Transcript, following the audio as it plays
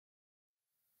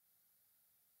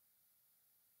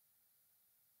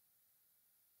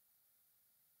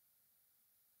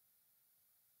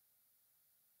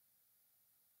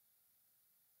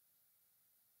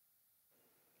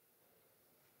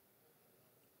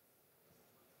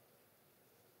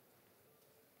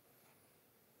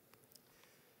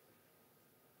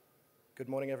Good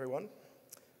morning, everyone.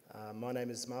 My name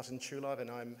is Martin Chulov,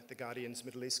 and I'm the Guardian's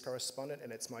Middle East correspondent,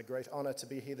 and it's my great honour to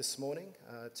be here this morning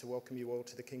to welcome you all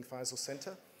to the King Faisal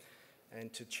Centre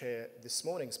and to chair this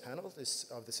morning's panel of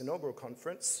this inaugural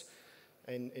conference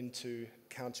into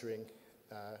countering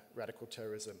radical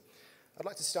terrorism. I'd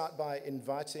like to start by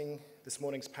inviting this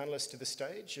morning's panellists to the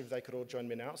stage, if they could all join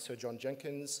me now. Sir John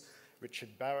Jenkins, Richard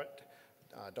Barrett,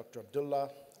 Dr. Abdullah,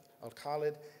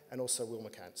 Khalid, and also Will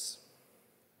McCants.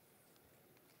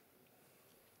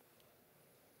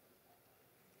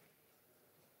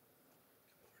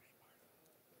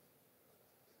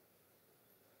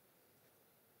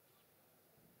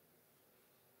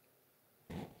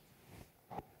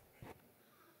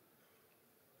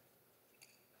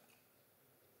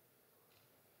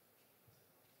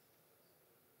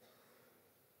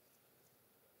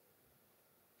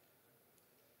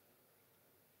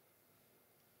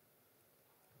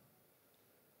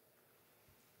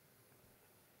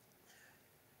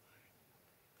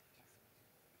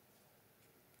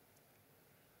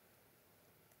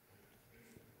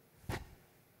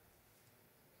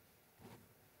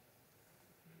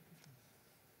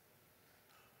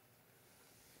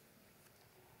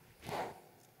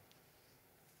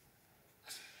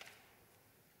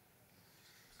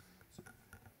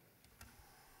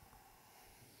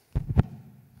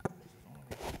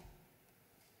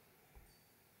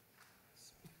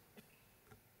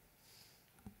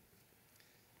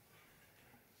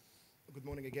 Good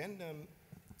morning again.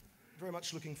 Very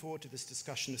much looking forward to this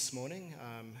discussion this morning.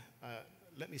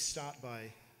 Let me start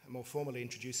by more formally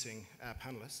introducing our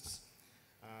panellists.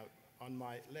 On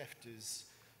my left is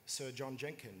Sir John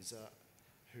Jenkins,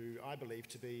 who I believe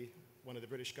to be one of the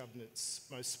British government's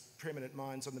most preeminent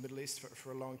minds on the Middle East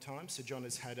for a long time. Sir John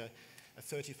has had a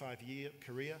 35-year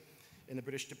career in the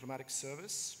British diplomatic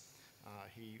service.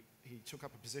 He took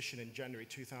up a position in January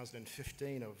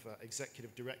 2015 of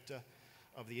Executive Director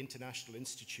of the International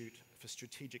Institute for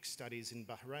Strategic Studies in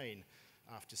Bahrain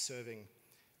after serving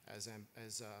as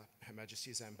Her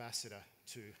Majesty's ambassador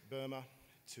to Burma,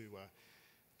 to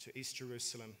East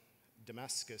Jerusalem,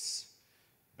 Damascus,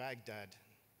 Baghdad,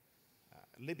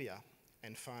 Libya,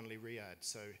 and finally Riyadh.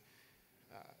 So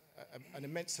an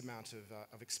immense amount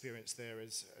of experience there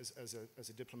as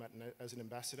a diplomat and as an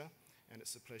ambassador, and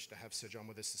it's a pleasure to have Sir John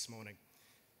with us this morning.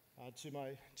 To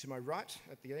my right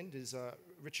at the end is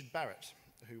Richard Barrett,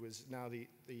 who is now the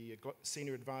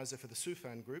senior advisor for the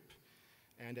Soufan Group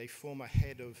and a former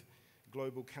head of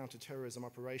global counterterrorism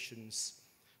operations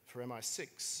for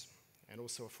MI6, and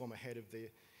also a former head of the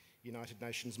United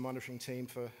Nations monitoring team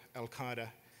for Al-Qaida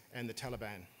and the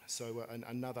Taliban. So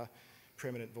another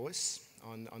preeminent voice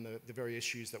on the very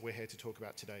issues that we're here to talk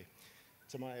about today.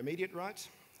 To my immediate right,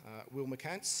 Will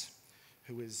McCants,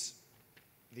 who is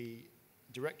the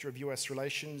Director of US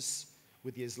Relations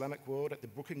with the Islamic world at the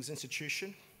Brookings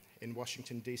Institution in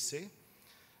Washington, D.C.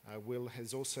 Will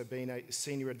has also been a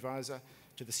senior advisor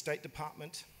to the State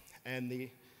Department and the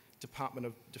Department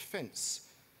of Defense,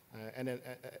 and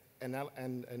an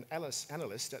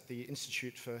analyst at the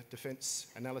Institute for Defense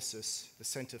Analysis, the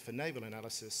Center for Naval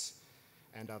Analysis,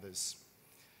 and others.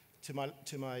 To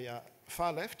my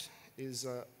far left is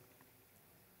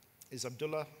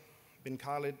Abdullah bin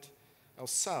Khalid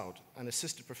Al-Saud, an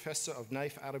assistant professor of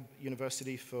Naif Arab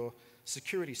University for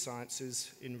Security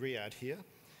Sciences in Riyadh here.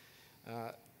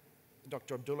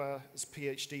 Dr. Abdullah's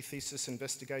PhD thesis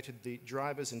investigated the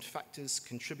drivers and factors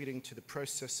contributing to the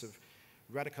process of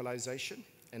radicalization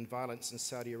and violence in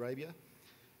Saudi Arabia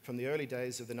from the early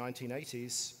days of the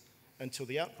 1980s until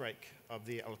the outbreak of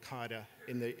the Al-Qaida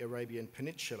in the Arabian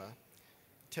Peninsula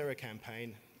terror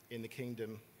campaign in the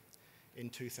kingdom in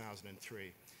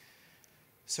 2003.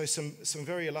 So some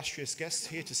very illustrious guests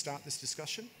here to start this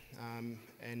discussion,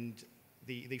 and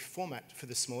the format for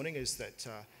this morning is that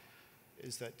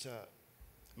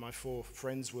my four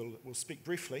friends will speak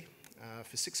briefly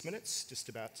for 6 minutes, just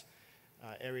about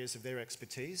areas of their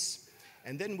expertise,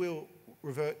 and then we'll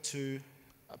revert to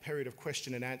a period of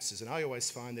question and answers. And I always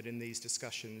find that in these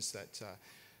discussions that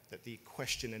the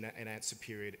question and answer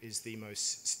period is the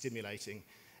most stimulating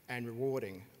and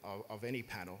rewarding of any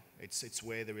panel. It's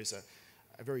where there is a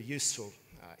very useful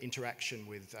interaction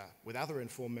with other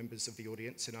informed members of the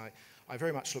audience, and I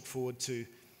very much look forward to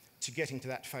getting to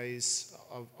that phase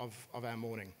of our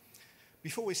morning.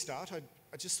 Before we start,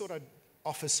 I just thought I'd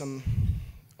offer some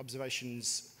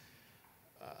observations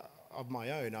of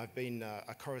my own. I've been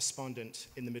a correspondent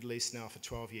in the Middle East now for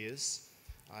 12 years.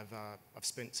 I've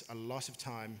spent a lot of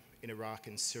time in Iraq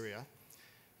and Syria,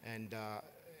 and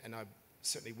I've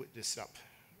certainly witnessed up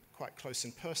quite close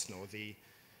and personal the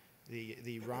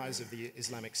rise of the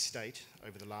Islamic State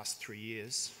over the last 3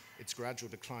 years its gradual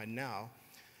decline now,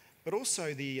 but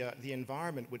also the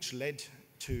environment which led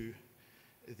to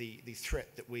the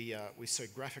threat that we so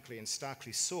graphically and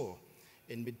starkly saw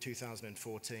in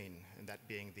mid-2014, and that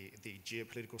being the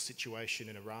geopolitical situation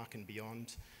in Iraq and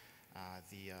beyond,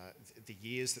 the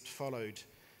years that followed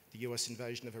the US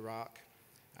invasion of Iraq,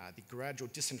 the gradual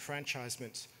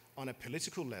disenfranchisement on a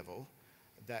political level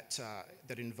that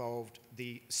involved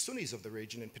the Sunnis of the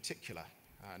region in particular,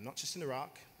 not just in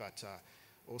Iraq, but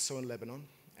also in Lebanon,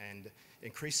 and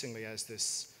increasingly as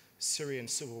this Syrian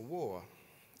civil war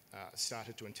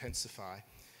started to intensify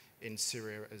in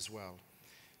Syria as well.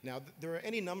 Now, there are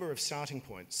any number of starting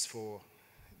points for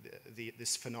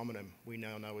this phenomenon we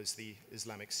now know as the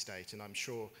Islamic State, and I'm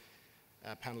sure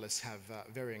our panelists have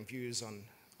varying views on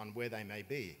where they may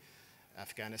be.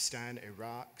 Afghanistan,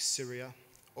 Iraq, Syria,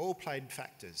 all played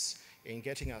factors in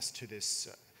getting us to this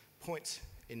point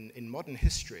in modern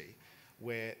history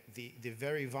where the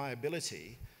very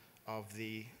viability of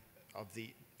the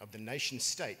nation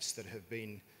states that have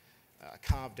been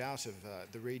carved out of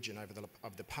the region over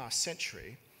the past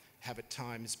century have at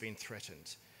times been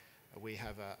threatened. We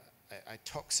have a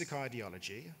toxic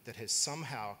ideology that has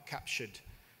somehow captured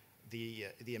the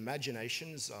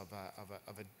imaginations of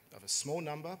a small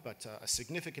number, but a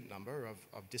significant number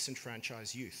of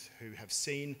disenfranchised youth who have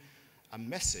seen a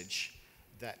message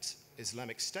that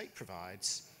Islamic State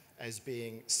provides as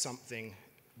being something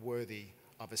worthy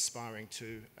of aspiring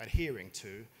to, adhering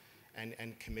to,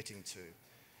 and committing to.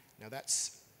 Now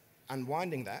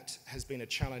unwinding that has been a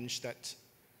challenge that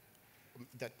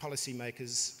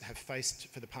policymakers have faced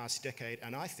for the past decade,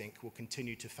 and I think will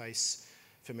continue to face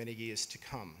for many years to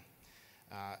come.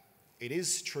 It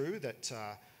is true that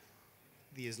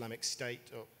the Islamic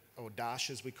State, or Daesh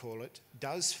as we call it,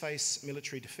 does face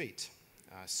military defeat,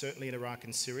 certainly in Iraq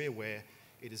and Syria, where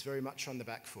it is very much on the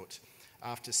back foot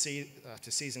after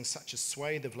seizing such a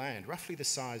swathe of land, roughly the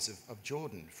size of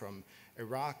Jordan, from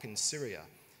Iraq and Syria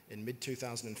in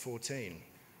mid-2014,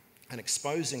 and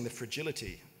exposing the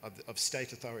fragility of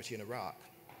state authority in Iraq.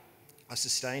 A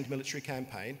sustained military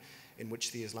campaign in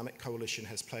which the Islamic coalition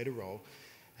has played a role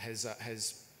has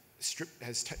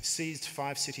seized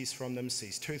 5 cities from them,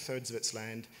 seized 2/3 of its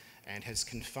land, and has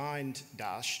confined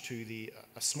Daesh to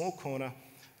a small corner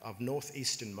of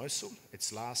northeastern Mosul,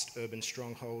 its last urban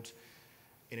stronghold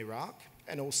in Iraq,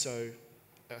 and also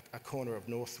a corner of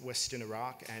northwestern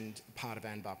Iraq and part of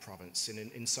Anbar province.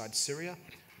 And inside Syria,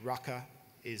 Raqqa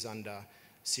is under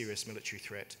serious military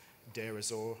threat. Deir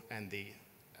ez-Zor and the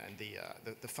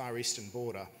far eastern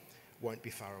border won't be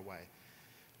far away.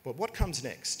 But what comes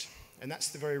next? And that's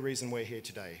the very reason we're here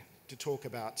today, to talk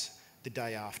about the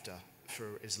day after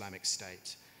for Islamic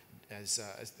State. As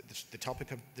the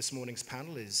topic of this morning's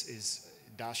panel is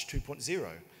Daesh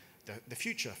 2.0, the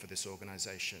future for this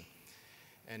organization.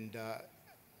 And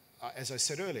as I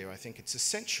said earlier, I think it's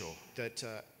essential that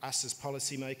us as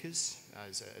policymakers,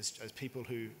 as people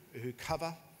who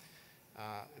cover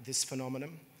this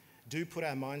phenomenon, do put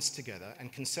our minds together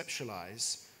and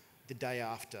conceptualize the day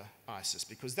after ISIS,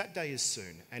 because that day is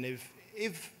soon. And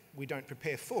if we don't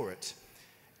prepare for it,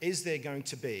 is there going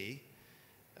to be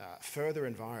further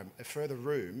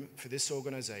room for this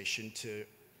organization to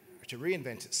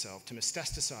reinvent itself, to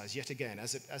metastasize yet again,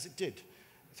 as it did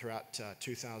throughout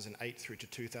 2008 through to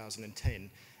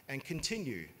 2010, and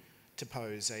continue to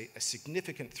pose a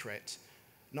significant threat,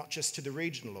 not just to the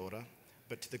regional order,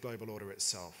 but to the global order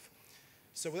itself.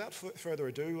 So without further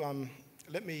ado,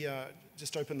 let me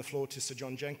just open the floor to Sir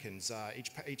John Jenkins.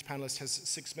 Each panelist has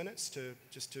 6 minutes to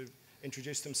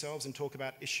introduce themselves and talk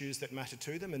about issues that matter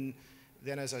to them, and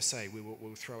then, as I say,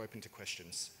 we'll throw open to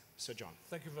questions. Sir John.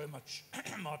 Thank you very much,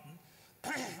 Martin,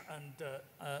 and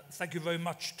thank you very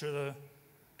much to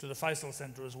the Faisal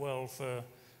Center as well for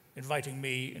inviting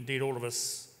me, indeed all of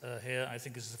us here. I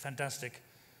think this is a fantastic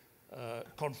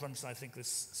conference. I think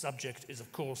this subject is,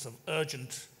 of course, of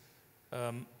urgent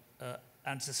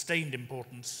and sustained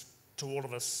importance to all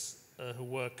of us who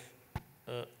work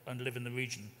and live in the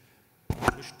region.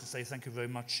 I wish to say thank you very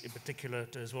much, in particular,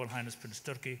 to His Royal Highness Prince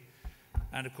Turki,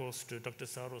 and of course to Dr.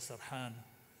 Saro Sarhan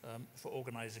for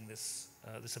organizing this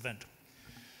event.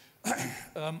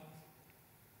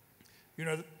 You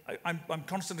know, I'm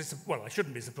constantly, well, I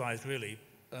shouldn't be surprised really,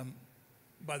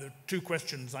 by the 2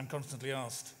 questions I'm constantly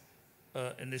asked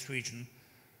in this region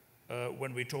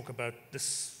when we talk about this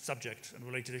subject and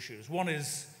related issues. One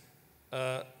is,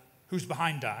 who's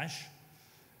behind Daesh?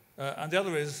 And the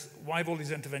other is, why have all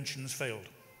these interventions failed?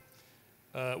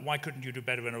 Why couldn't you do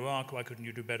better in Iraq? Why couldn't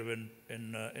you do better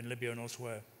in Libya and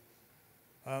elsewhere?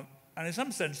 And in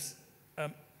some sense,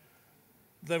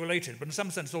 they're related, but in some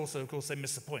sense also, of course, they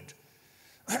miss the point.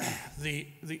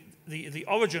 the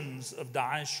origins of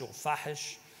Daesh or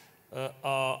Fahish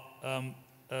are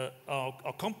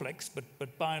complex,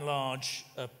 but by and large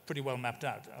pretty well mapped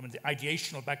out. I mean, the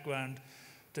ideational background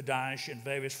to Daesh in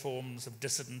various forms of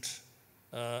dissident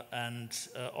and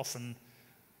often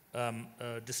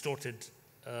distorted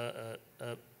and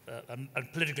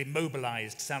politically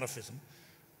mobilized Salafism,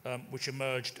 which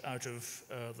emerged out of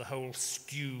the whole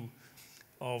stew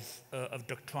of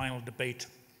doctrinal debate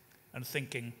and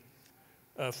thinking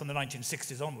from the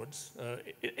 1960s onwards,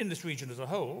 in this region as a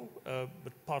whole,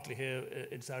 but partly here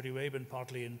in Saudi Arabia and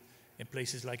partly in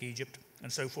places like Egypt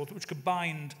and so forth, which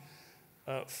combined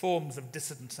forms of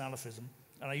dissident Salafism.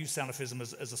 And I use Salafism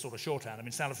as a sort of shorthand. I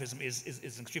mean, Salafism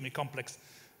is an extremely complex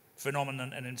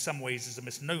phenomenon and in some ways is a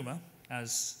misnomer,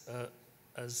 as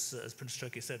Prince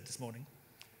Turki said this morning,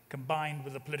 combined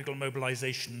with the political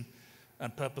mobilization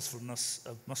and purposefulness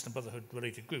of Muslim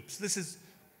Brotherhood-related groups.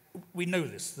 We know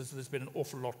this. There's been an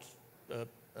awful lot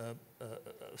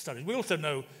studied. We also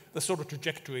know the sort of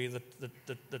trajectory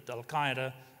that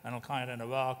Al-Qaida in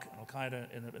Iraq,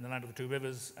 Al-Qaida in the land of the two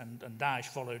rivers, and Daesh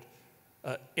followed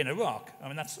in Iraq. I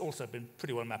mean, that's also been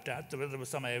pretty well mapped out. There were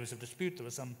some areas of dispute, there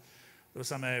were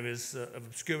some areas of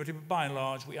obscurity, but by and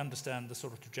large, we understand the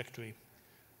sort of trajectory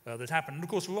that happened. And of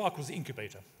course, Iraq was the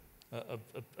incubator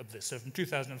of this. So from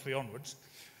 2003 onwards,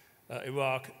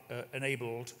 Iraq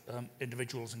enabled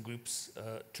individuals and groups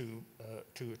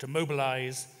to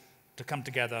mobilize, to come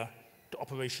together, to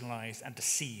operationalize, and to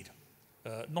seed.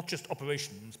 Not just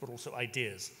operations, but also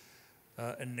ideas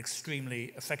in an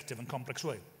extremely effective and complex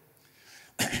way.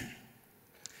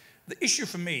 The issue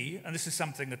for me, and this is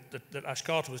something that Ash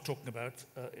Carter was talking about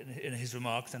in his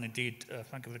remarks, and indeed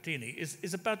Franco Frattini,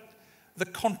 is about the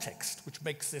context which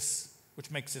makes this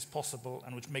possible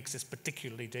and which makes this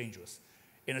particularly dangerous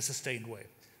in a sustained way.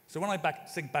 So when I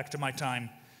think back to my time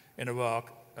in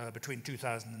Iraq between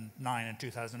 2009 and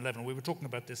 2011, we were talking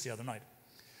about this the other night.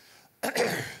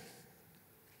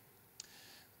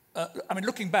 I mean,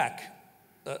 looking back,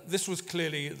 this was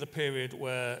clearly the period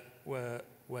where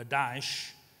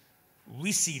Daesh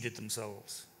reseeded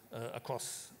themselves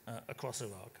across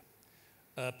Iraq,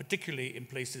 particularly in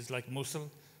places like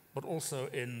Mosul, but also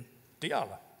in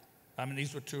Diyala. I mean,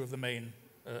 these were two of the main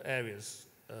areas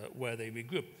where they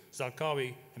regrouped.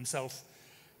 Zarqawi himself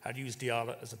had used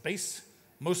Diyala as a base.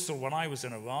 Mosul, when I was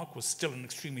in Iraq, was still an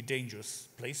extremely dangerous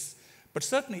place. But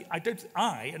certainly,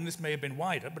 and this may have been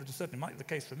wider, but it was certainly the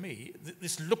case for me,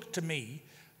 this looked to me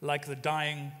like the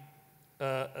dying,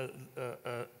 the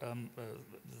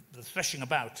threshing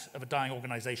about of a dying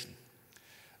organization.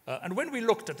 And when we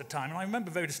looked at the time, and I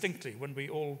remember very distinctly when we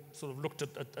all sort of looked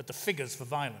at the figures for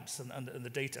violence and the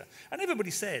data, and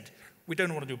everybody said, we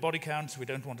don't want to do body counts, we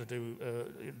don't want to do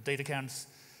data counts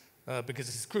because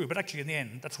this is crude, but actually in the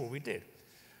end, that's what we did.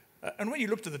 And when you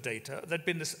looked at the data, there'd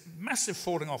been this massive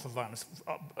falling off of violence,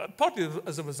 partly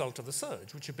as a result of the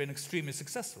surge, which had been extremely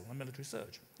successful, a military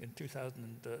surge in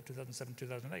 2007,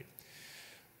 2008.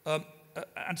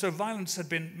 And so violence had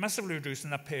been massively reduced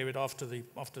in that period after the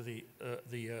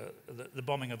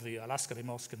bombing of the Al-Askari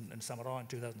mosque in Samarra in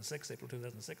 2006, April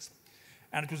 2006.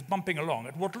 And it was bumping along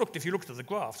at if you looked at the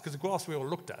graphs, because the graphs we all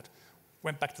looked at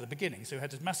went back to the beginning, so you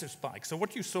had this massive spike. So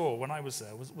what you saw when I was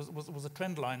there was a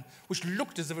trend line which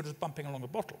looked as if it was bumping along the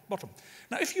bottom.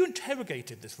 Now, if you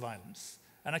interrogated this violence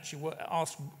and actually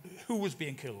asked who was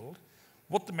being killed,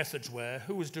 what the methods were,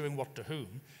 who was doing what to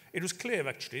whom, it was clear,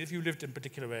 actually, if you lived in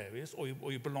particular areas or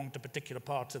you belonged to particular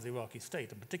parts of the Iraqi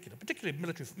state, particularly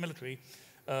military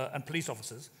and police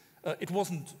officers, it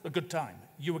wasn't a good time.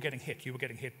 You were getting hit. You were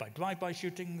getting hit by drive-by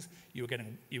shootings. You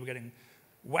were getting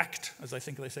whacked, as I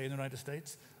think they say in the United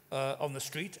States, on the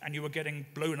street, and you were getting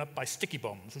blown up by sticky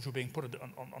bombs, which were being put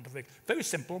onto vehicles. Very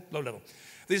simple, low level.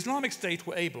 The Islamic State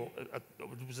were able, it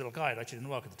was Al-Qaida actually in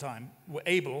Iraq at the time, were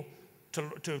able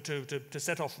to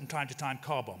set off from time to time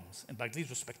car bombs. In fact, these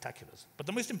were spectaculars. But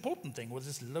the most important thing was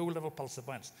this low-level pulse of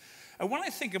violence. And when I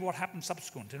think of what happened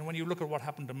subsequent, and when you look at what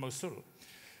happened in Mosul,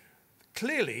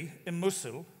 clearly in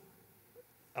Mosul,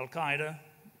 Al-Qaida,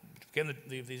 again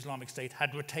the Islamic State,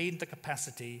 had retained the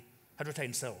capacity, had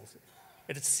retained cells.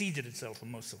 It had seeded itself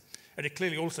from Mosul. And it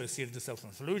clearly also seeded itself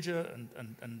from Fallujah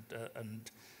and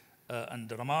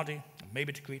Ramadi, and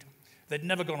maybe Tikrit. They'd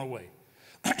never gone away.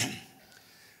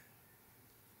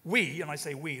 We, and I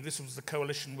say we, this was the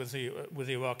coalition with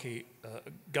the Iraqi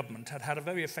government, had a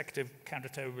very effective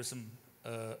counterterrorism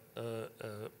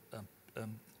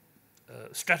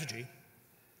strategy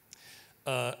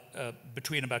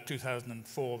between about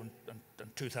 2004 and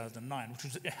 2009, which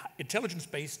was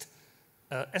intelligence-based,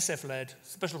 SF-led,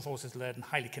 special forces-led, and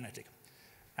highly kinetic.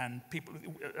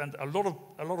 and a lot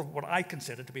of what I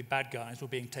consider to be bad guys were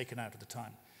being taken out at the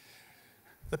time.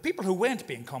 The people who weren't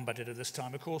being combated at this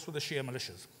time, of course, were the Shia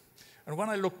militias. And when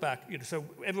I look back, so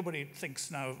everybody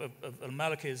thinks now of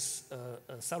al-Maliki's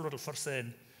Thawrat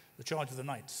al-Farsain, the Charge of the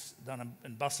Knights, down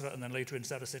in Basra and then later in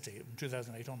Sadr City in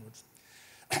 2008 onwards,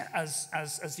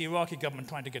 as the Iraqi government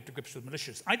trying to get to grips with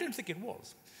militias. I don't think it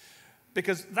was.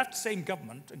 Because that same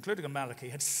government, including al-Maliki,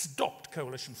 had stopped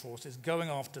coalition forces going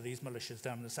after these militias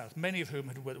down in the south, many of whom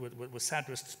were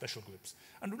Sadrist special groups.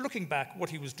 And looking back, what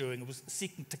he was doing was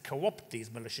seeking to co-opt these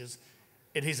militias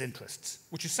in his interests,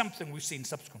 which is something we've seen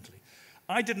subsequently.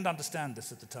 I didn't understand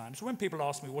this at the time, so when people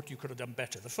ask me what you could have done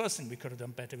better, the first thing we could have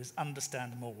done better is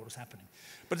understand more what was happening.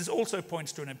 But this also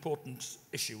points to an important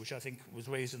issue, which I think was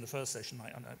raised in the first session,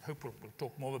 and I hope we'll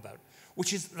talk more about,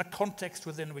 which is the context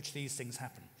within which these things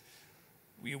happen.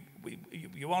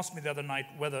 You asked me the other night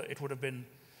whether it would have been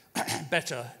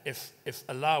better if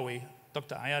Alawi,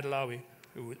 Dr. Ayad Alawi,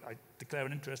 who I declare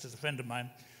an interest as a friend of mine,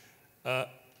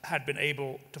 had been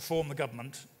able to form the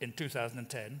government in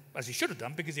 2010, as he should have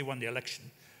done because he won the election.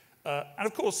 And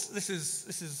of course, this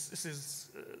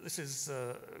is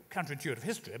counterintuitive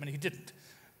history. I mean, he didn't.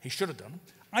 He should have done.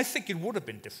 I think it would have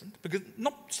been different, because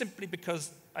not simply because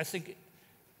I think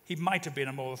he might have been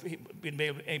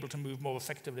able to move more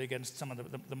effectively against some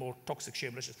of the more toxic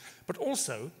Shia militias, but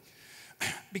also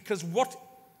because what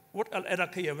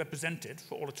Al-Iraqiyya represented,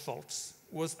 for all its faults,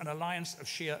 was an alliance of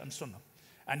Shia and Sunnah.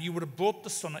 And you would have brought the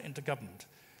Sunnah into government.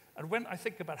 And when I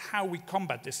think about how we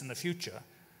combat this in the future,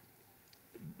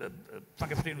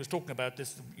 Frank was talking about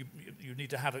this, you need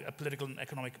to have a political and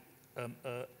economic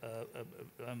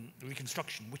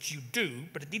reconstruction, which you do,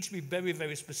 but it needs to be very,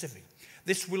 very specific.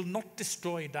 This will not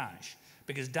destroy Daesh,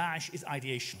 because Daesh is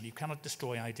ideational. You cannot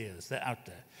destroy ideas. They're out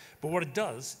there. But what it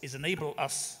does is enable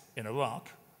us in Iraq,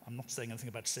 I'm not saying anything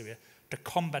about Syria, to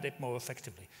combat it more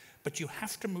effectively. But you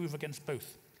have to move against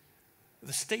both.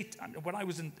 The state, when I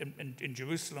was in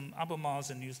Jerusalem, Abu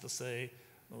Mazen used to say,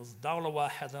 Dawla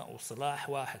wahida or Salah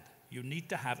wahid. You need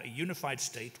to have a unified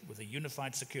state with a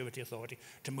unified security authority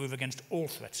to move against all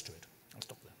threats to it. I'll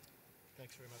stop there.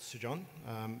 Thanks very much, Sir John.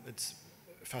 It's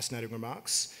fascinating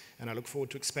remarks, and I look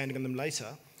forward to expanding on them later.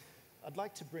 I'd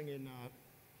like to bring in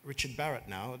Richard Barrett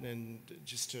now, and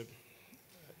just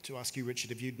to ask you, Richard,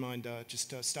 if you'd mind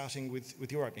just starting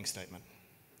with your opening statement.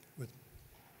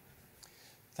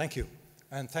 Thank you.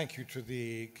 And thank you to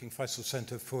the King Faisal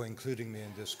Centre for including me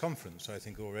in this conference. I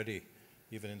think already,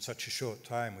 even in such a short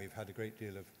time, we've had a great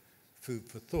deal of food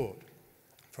for thought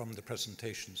from the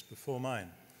presentations before mine.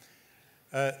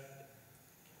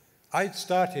 I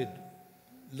started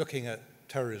looking at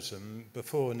terrorism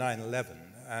before 9/11,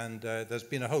 and there's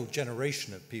been a whole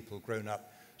generation of people grown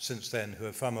up since then who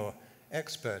are far more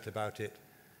expert about it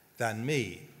than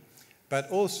me. But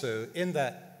also, in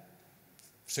that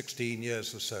 16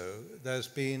 years or so, there's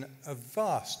been a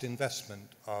vast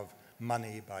investment of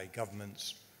money by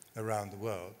governments around the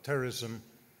world. Terrorism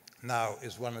now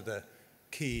is one of the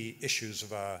key issues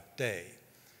of our day.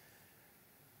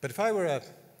 But if I were a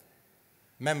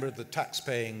member of the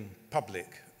tax-paying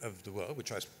public of the world,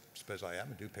 which I suppose I am,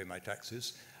 I do pay my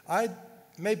taxes, I'd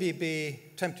maybe be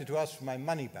tempted to ask for my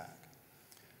money back.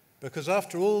 Because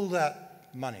after all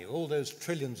that money, all those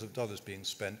trillions of dollars being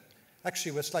spent,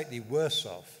 actually, we're slightly worse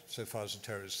off, so far as the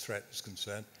terrorist threat is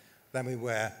concerned, than we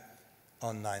were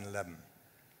on 9/11.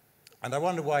 And I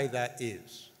wonder why that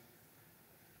is.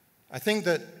 I think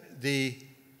that the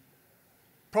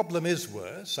problem is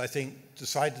worse. I think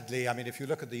decidedly, I mean, if you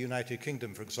look at the United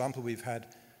Kingdom, for example, we've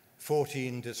had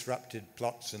 14 disrupted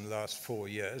plots in the last 4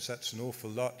 years. That's an awful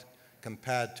lot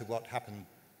compared to what happened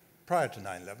prior to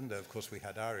 9/11, though, of course, we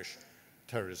had Irish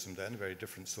terrorism then, a very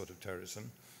different sort of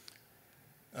terrorism.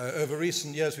 Over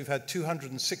recent years, we've had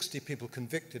 260 people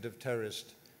convicted of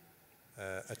terrorist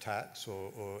attacks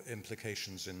or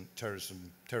implications in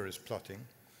terrorist plotting.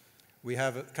 We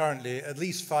have currently at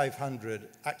least 500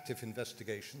 active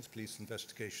investigations, police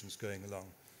investigations going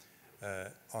along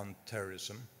on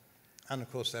terrorism. And of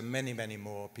course, there are many, many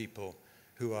more people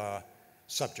who are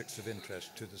subjects of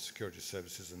interest to the security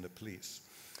services and the police.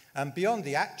 And beyond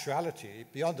the actuality,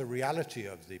 beyond the reality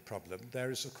of the problem,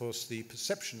 there is, of course, the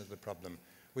perception of the problem,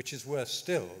 which is worse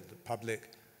still. The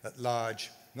public at large,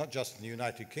 not just in the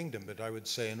United Kingdom, but I would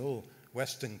say in all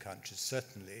Western countries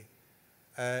certainly,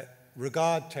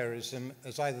 regard terrorism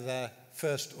as either their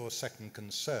first or second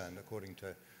concern, according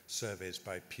to surveys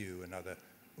by Pew and other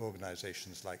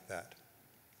organizations like that.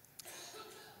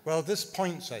 Well, this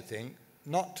points, I think,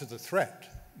 not to the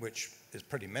threat, which is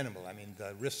pretty minimal. I mean,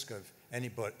 the risk of any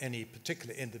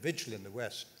particular individual in the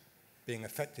West being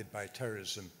affected by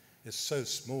terrorism is so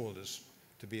small as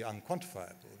to be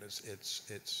unquantifiable.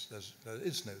 There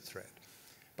is no threat.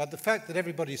 But the fact that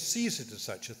everybody sees it as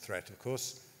such a threat, of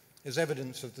course, is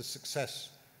evidence of the success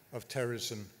of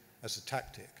terrorism as a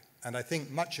tactic. And I think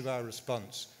much of our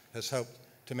response has helped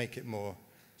to make it more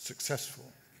successful.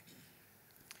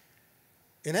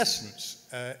 In essence,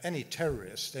 any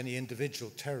terrorist, any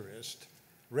individual terrorist,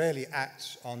 rarely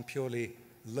acts on purely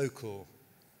local,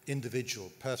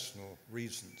 individual, personal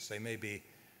reasons. They may be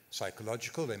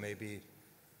psychological, they may be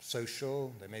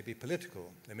social, they may be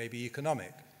political, they may be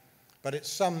economic, but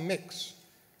it's some mix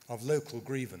of local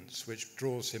grievance which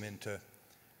draws him into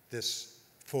this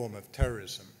form of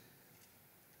terrorism.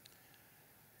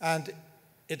 And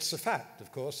it's a fact,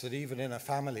 of course, that even in a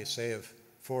family, say, of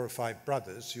 4 or 5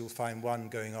 brothers, you'll find one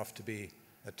going off to be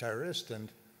a terrorist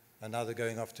and another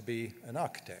going off to be an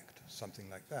architect, something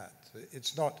like that.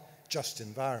 It's not just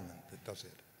environment that does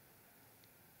it.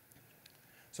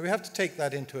 So we have to take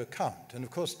that into account. And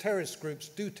of course, terrorist groups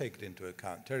do take it into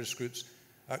account. Terrorist groups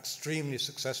are extremely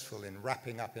successful in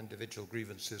wrapping up individual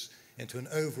grievances into an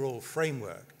overall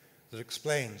framework that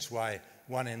explains why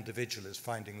one individual is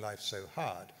finding life so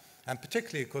hard. And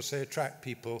particularly, of course, they attract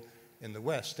people in the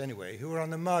West anyway who are on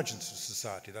the margins of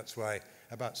society. That's why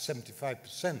about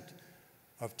 75%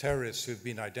 of terrorists who've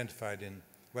been identified in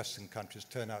Western countries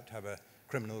turn out to have a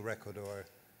criminal record or are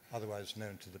otherwise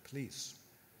known to the police.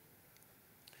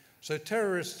 So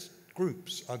terrorist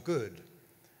groups are good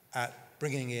at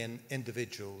bringing in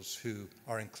individuals who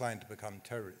are inclined to become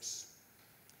terrorists.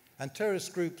 And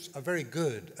terrorist groups are very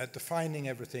good at defining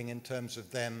everything in terms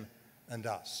of them and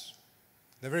us.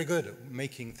 They're very good at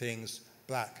making things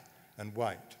black and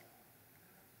white.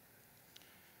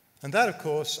 And that, of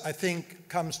course, I think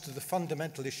comes to the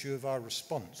fundamental issue of our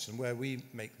response and where we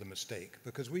make the mistake,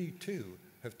 because we too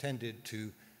have tended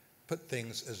to put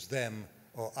things as them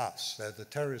or us. They're the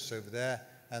terrorists over there,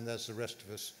 and there's the rest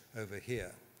of us over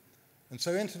here. And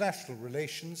so international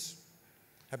relations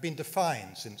have been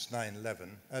defined since 9/11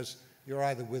 as you're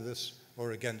either with us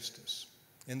or against us,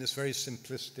 in this very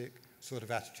simplistic sort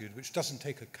of attitude, which doesn't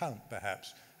take account,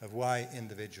 perhaps, of why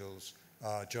individuals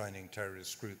are joining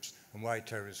terrorist groups and why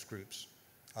terrorist groups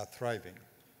are thriving.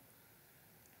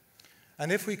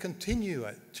 And if we continue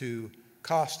to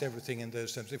cast everything in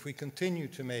those terms, if we continue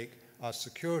to make our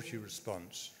security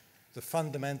response the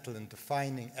fundamental and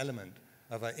defining element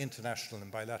of our international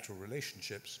and bilateral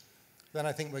relationships, then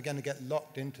I think we're going to get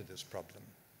locked into this problem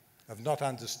of not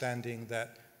understanding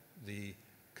that the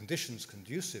conditions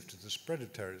conducive to the spread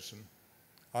of terrorism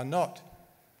are not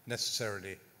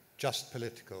necessarily just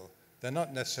political. They're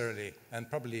not necessarily, and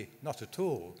probably not at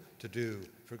all, to do,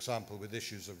 for example, with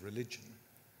issues of religion.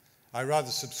 I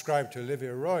rather subscribe to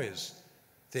Olivia Roy's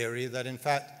theory that, in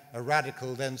fact, a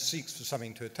radical then seeks for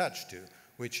something to attach to,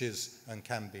 which is and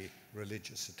can be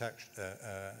religious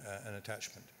an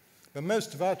attachment. But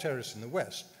most of our terrorists in the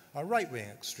West are right-wing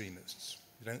extremists.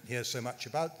 You don't hear so much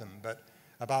about them, but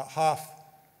about half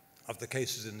of the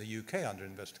cases in the UK under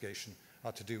investigation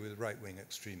are to do with right-wing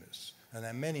extremists. And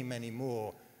there are many, many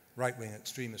more right-wing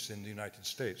extremists in the United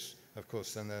States, of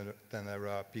course, than there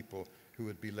are people who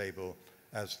would be labeled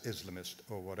as Islamist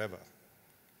or whatever.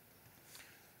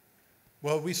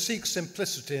 Well, we seek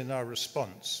simplicity in our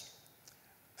response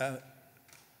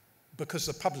because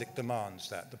the public demands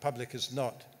that. The public is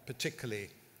not particularly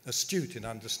astute in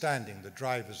understanding the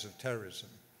drivers of terrorism.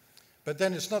 But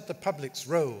then it's not the public's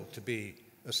role to be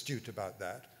astute about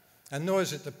that, and nor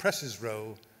is it the press's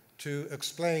role to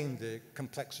explain the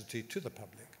complexity to the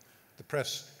public. The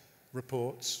press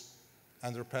reports,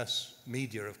 and the press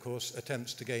media, of course,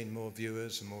 attempts to gain more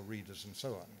viewers and more readers and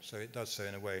so on. So it does so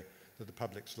in a way that the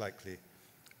public's likely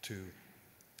to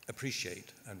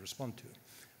appreciate and respond to.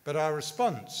 But our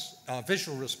response, our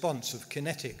visual response of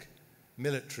kinetic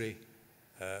military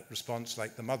response,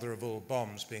 like the mother of all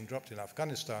bombs being dropped in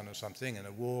Afghanistan or something, in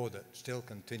a war that still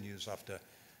continues after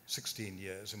 16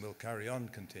 years and will carry on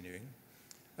continuing,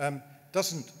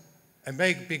 it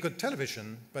may be good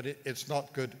television, but it's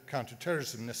not good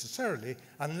counterterrorism necessarily,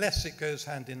 unless it goes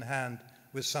hand in hand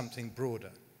with something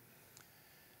broader.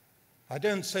 I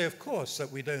don't say, of course,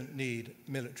 that we don't need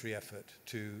military effort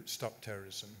to stop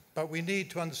terrorism, but we need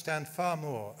to understand far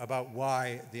more about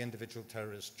why the individual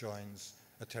terrorist joins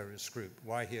a terrorist group,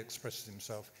 why he expresses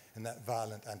himself in that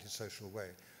violent, antisocial way.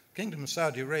 The Kingdom of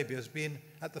Saudi Arabia has been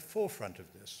at the forefront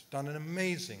of this, done an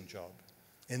amazing job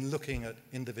in looking at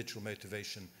individual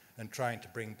motivation and trying to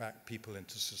bring back people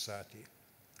into society.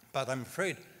 But I'm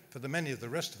afraid for the many of the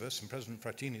rest of us, and President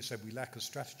Frattini said we lack a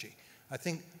strategy. I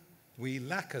think we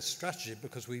lack a strategy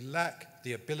because we lack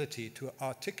the ability to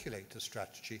articulate a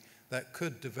strategy that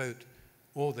could devote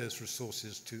all those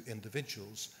resources to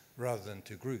individuals rather than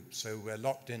to groups. So we're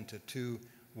locked into two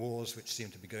wars which seem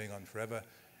to be going on forever,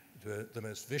 the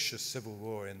most vicious civil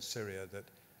war in Syria that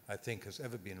I think has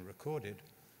ever been recorded,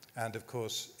 and of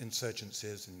course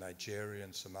insurgencies in Nigeria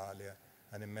and Somalia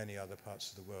and in many other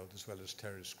parts of the world, as well as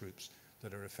terrorist groups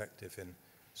that are effective in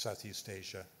Southeast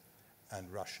Asia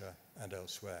and Russia and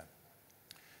elsewhere.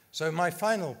 So my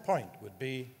final point would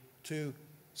be to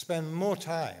spend more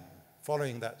time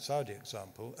following that Saudi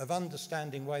example of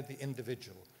understanding why the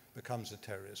individual becomes a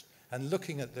terrorist and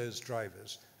looking at those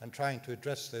drivers and trying to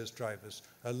address those drivers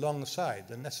alongside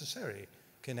the necessary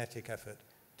kinetic effort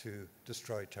to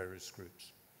destroy terrorist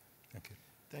groups. Thank you.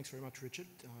 Thanks very much, Richard.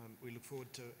 We look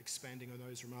forward to expanding on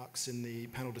those remarks in the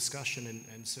panel discussion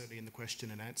and certainly in the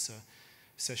question and answer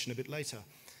session a bit later.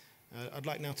 I'd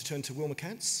like now to turn to Will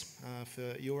McCants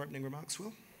for your opening remarks,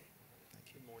 Will.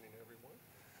 Thank you. Good morning,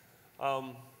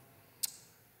 everyone.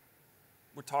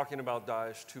 We're talking about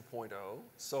Daesh 2.0,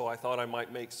 so I thought I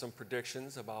might make some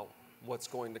predictions about what's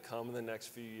going to come in the next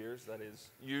few years. That is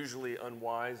usually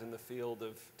unwise in the field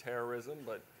of terrorism,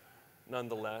 but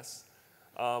nonetheless.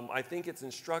 I think it's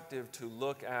instructive to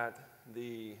look at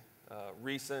the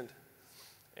recent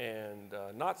and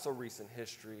not so recent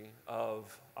history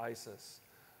of ISIS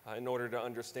in order to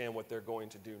understand what they're going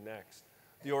to do next.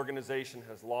 The organization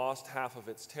has lost half of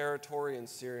its territory in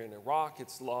Syria and Iraq.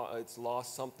 It's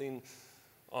lost something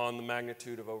on the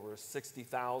magnitude of over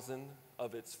 60,000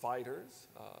 of its fighters,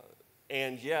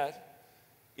 and yet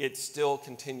it still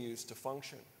continues to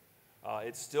function.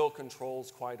 It still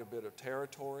controls quite a bit of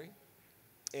territory,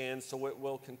 and so it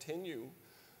will continue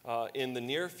in the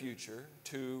near future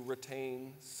to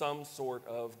retain some sort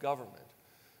of government.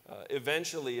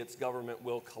 Eventually, its government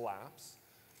will collapse,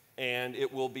 and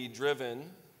it will be driven,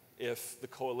 if the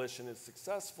coalition is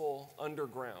successful,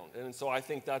 underground. And so I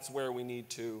think that's where we need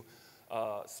to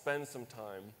spend some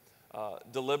time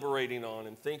deliberating on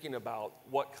and thinking about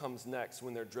what comes next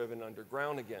when they're driven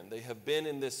underground again. They have been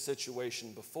in this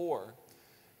situation before,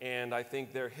 and I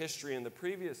think their history in the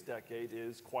previous decade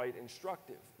is quite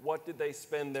instructive. What did they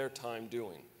spend their time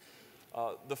doing?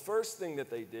 The first thing that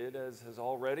they did, as has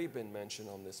already been mentioned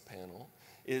on this panel,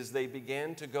 is they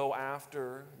began to go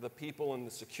after the people in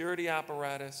the security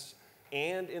apparatus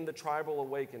and in the tribal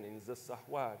awakenings, the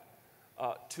Sahwat,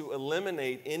 to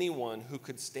eliminate anyone who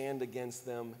could stand against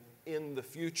them in the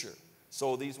future.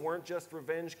 So these weren't just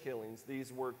revenge killings,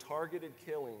 these were targeted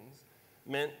killings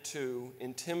meant to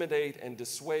intimidate and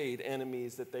dissuade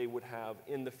enemies that they would have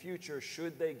in the future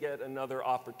should they get another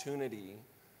opportunity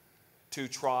to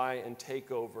try and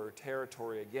take over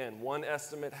territory again. One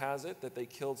estimate has it that they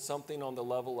killed something on the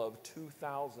level of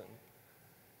 2,000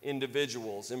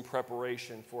 individuals in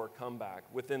preparation for a comeback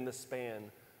within the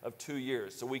span of 2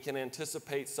 years. So we can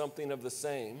anticipate something of the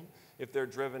same if they're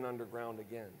driven underground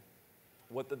again.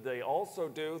 What did they also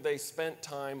do? They spent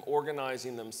time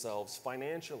organizing themselves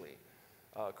financially,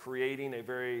 creating a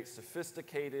very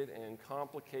sophisticated and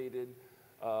complicated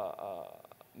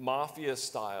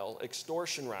mafia-style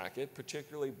extortion racket,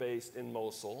 particularly based in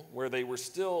Mosul, where they were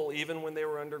still, even when they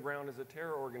were underground as a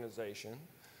terror organization,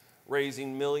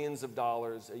 raising millions of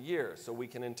dollars a year. So we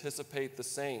can anticipate the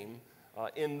same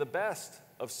in the best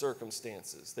of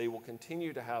circumstances. They will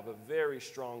continue to have a very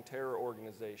strong terror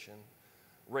organization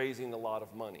raising a lot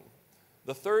of money.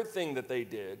 The third thing that they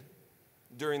did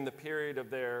during the period of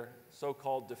their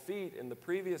so-called defeat in the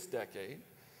previous decade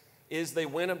is they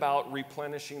went about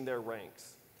replenishing their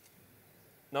ranks.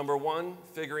 Number one,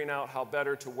 figuring out how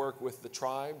better to work with the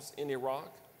tribes in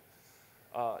Iraq.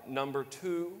 Number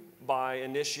two, by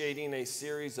initiating a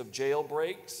series of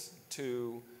jailbreaks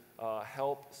to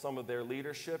help some of their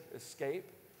leadership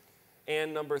escape.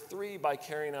 And number three, by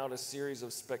carrying out a series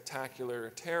of spectacular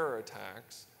terror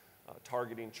attacks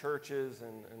targeting churches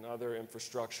and other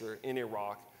infrastructure in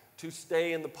Iraq to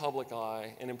stay in the public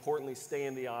eye and, importantly, stay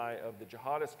in the eye of the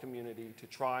jihadist community to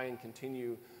try and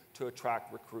continue to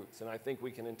attract recruits. And I think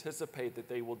we can anticipate that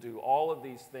they will do all of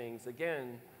these things,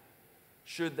 again,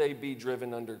 should they be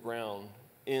driven underground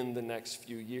in the next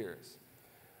few years.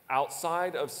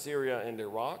 Outside of Syria and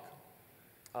Iraq,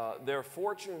 their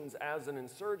fortunes as an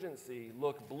insurgency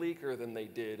look bleaker than they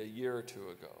did a year or two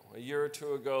ago. A year or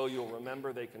two ago, you'll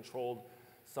remember they controlled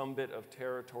some bit of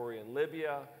territory in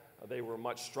Libya. They were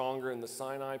much stronger in the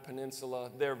Sinai Peninsula.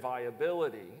 Their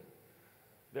viability,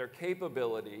 their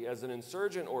capability as an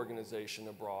insurgent organization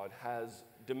abroad has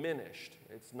diminished.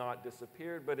 It's not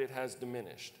disappeared, but it has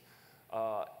diminished.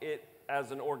 It,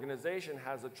 as an organization,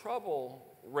 has a trouble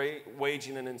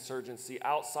waging an insurgency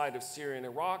outside of Syria and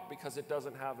Iraq because it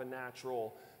doesn't have a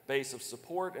natural base of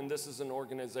support, and this is an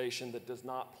organization that does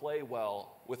not play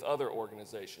well with other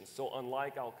organizations. So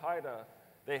unlike Al-Qaida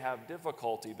they have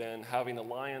difficulty then having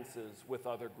alliances with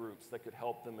other groups that could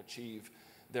help them achieve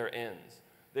their ends.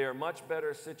 They are much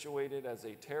better situated as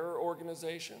a terror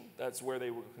organization. That's where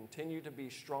they will continue to be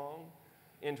strong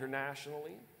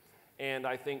internationally. And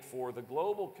I think for the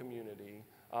global community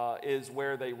is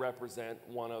where they represent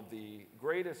one of the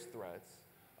greatest threats,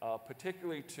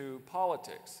 particularly to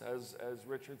politics. As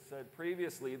Richard said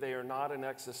previously, they are not an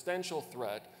existential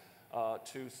threat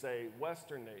to, say,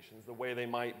 Western nations, the way they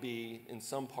might be in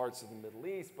some parts of the Middle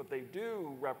East, but they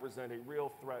do represent a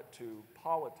real threat to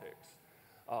politics,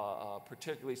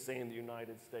 particularly, say, in the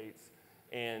United States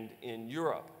and in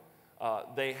Europe.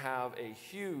 They have a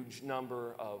huge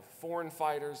number of foreign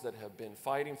fighters that have been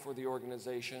fighting for the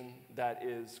organization that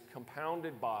is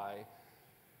compounded by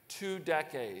 2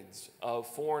 decades of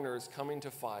foreigners coming to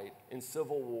fight in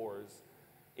civil wars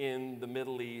in the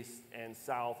Middle East and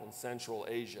South and Central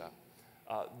Asia.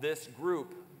 This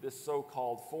group, this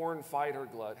so-called foreign fighter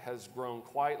glut, has grown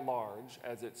quite large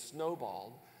as it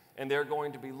snowballed, and they're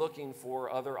going to be looking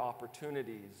for other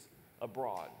opportunities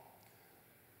abroad.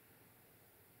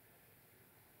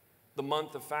 The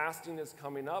month of fasting is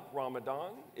coming up,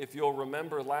 Ramadan. If you'll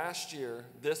remember last year,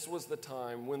 this was the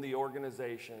time when the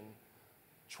organization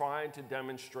tried to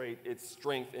demonstrate its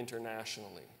strength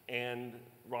internationally. And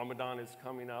Ramadan is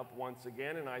coming up once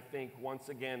again, and I think once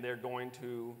again they're going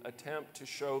to attempt to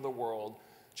show the world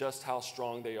just how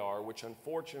strong they are, which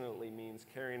unfortunately means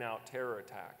carrying out terror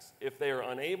attacks. If they are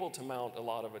unable to mount a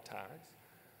lot of attacks,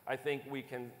 I think we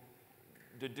can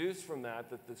deduce from that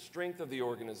that the strength of the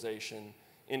organization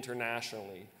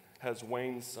internationally has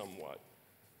waned somewhat.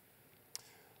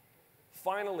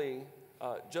 Finally,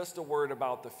 just a word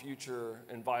about the future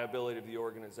and viability of the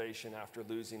organization after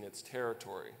losing its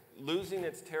territory. Losing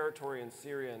its territory in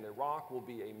Syria and Iraq will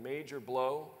be a major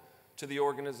blow to the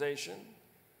organization.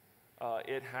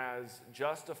 It has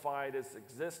justified its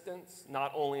existence,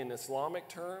 not only in Islamic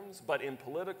terms, but in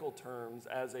political terms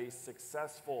as a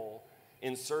successful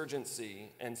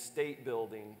insurgency and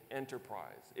state-building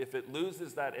enterprise. If it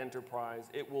loses that enterprise,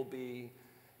 it will be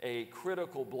a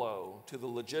critical blow to the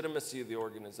legitimacy of the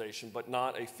organization, but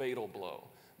not a fatal blow.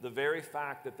 The very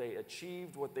fact that they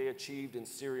achieved what they achieved in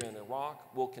Syria and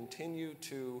Iraq will continue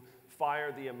to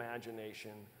fire the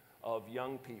imagination of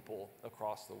young people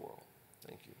across the world.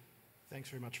 Thank you. Thanks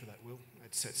very much for that, Will.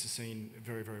 It sets the scene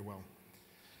very, very well.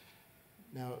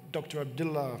 Now, Dr.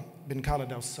 Abdullah bin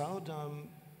Khalid Al-Saud,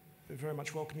 we very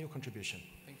much welcome your contribution.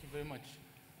 Thank you very much.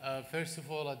 First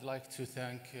of all, I'd like to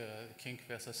thank the King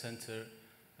Faisal Center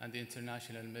and the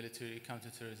International Military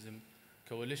Counterterrorism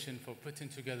Coalition for putting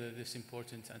together this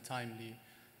important and timely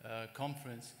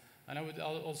conference. And I would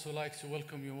also like to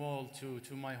welcome you all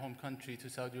to my home country, to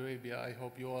Saudi Arabia. I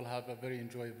hope you all have a very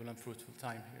enjoyable and fruitful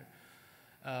time here.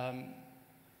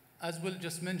 As Will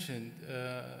just mentioned,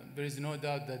 there is no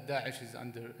doubt that Daesh is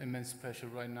under immense pressure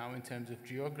right now in terms of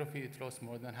geography. It lost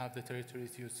more than half the territory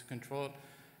it used to control.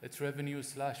 Its revenue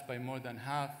slashed by more than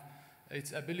half.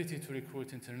 Its ability to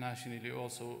recruit internationally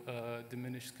also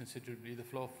diminished considerably. The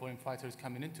flow of foreign fighters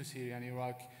coming into Syria and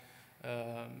Iraq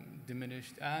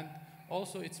diminished. And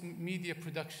also its media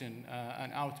production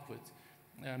and output.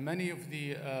 Many of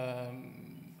the,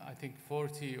 I think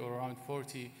 40 or around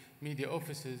 40 media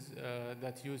offices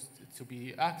that used to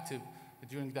be active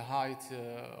during the height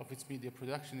of its media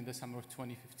production in the summer of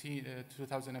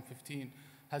 2015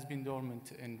 has been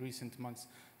dormant in recent months.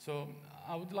 So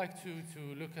I would like to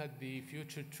look at the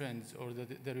future trends or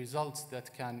the results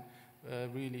that can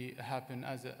really happen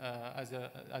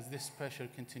as this pressure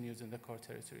continues in the core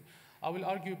territory. I will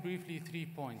argue briefly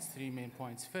 3 main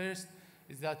points. First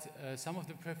is that some of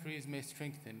the peripheries may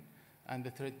strengthen and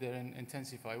the threat therein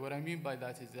intensify. What I mean by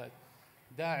that is that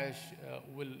Daesh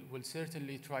will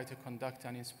certainly try to conduct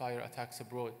and inspire attacks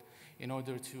abroad in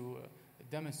order to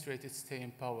demonstrate its stay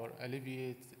in power,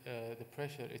 alleviate the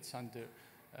pressure it's under,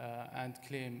 and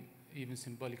claim even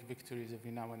symbolic victories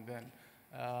every now and then.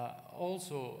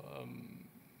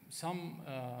 Some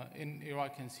in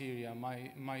Iraq and Syria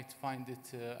might find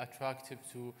it attractive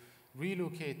to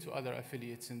relocate to other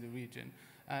affiliates in the region.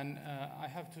 And I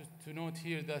have to note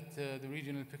here that the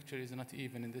regional picture is not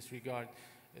even in this regard.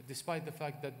 Despite the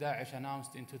fact that Daesh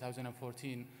announced in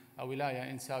 2014 a wilaya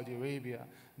in Saudi Arabia,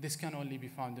 this can only be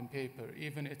found in paper.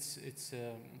 Even its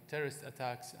terrorist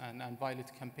attacks and violent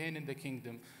campaign in the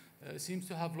kingdom seems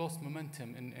to have lost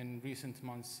momentum in recent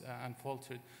months and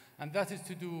faltered. And that is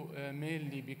to do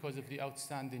mainly because of the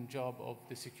outstanding job of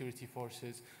the security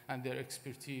forces and their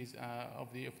expertise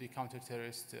of the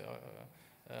counter-terrorist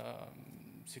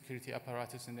security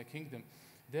apparatus in the kingdom.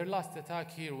 Their last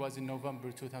attack here was in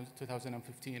November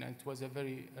 2015, and it was a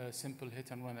very simple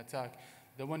hit-and-run attack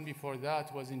The one before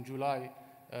that was in July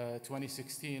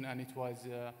 2016, and it was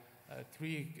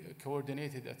 3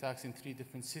 coordinated attacks in 3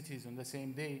 different cities on the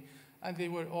same day, and they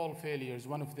were all failures.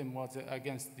 One of them was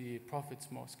against the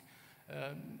Prophet's Mosque.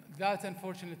 That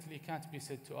unfortunately can't be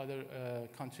said to other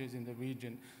countries in the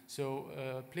region. So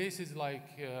places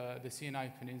like the Sinai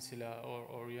Peninsula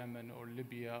or Yemen or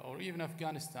Libya or even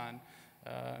Afghanistan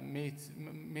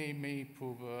may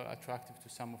prove attractive to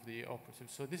some of the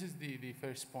operatives. So this is the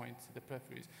first point, the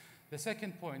preference. The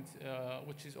second point,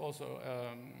 which is also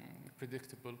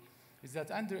predictable, is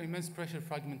that under immense pressure,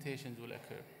 fragmentations will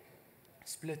occur,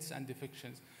 splits and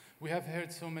defections. We have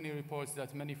heard so many reports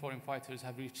that many foreign fighters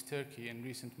have reached Turkey in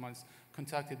recent months,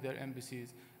 contacted their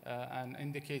embassies, and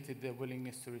indicated their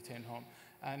willingness to return home.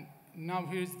 And now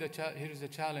here's the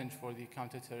challenge for the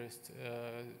counter-terrorist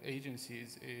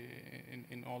agencies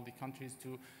in all the countries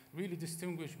to really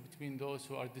distinguish between those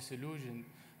who are disillusioned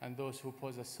and those who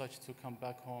pose as such to come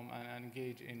back home and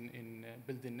engage in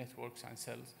building networks and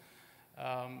cells.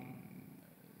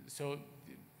 So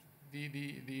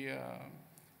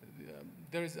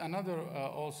there is another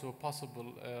also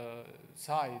possible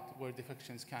side where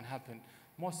defections can happen.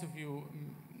 Most of you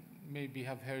maybe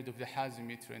have heard of the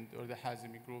Hazmi trend or the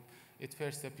Hazmi group. It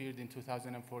first appeared in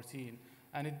 2014,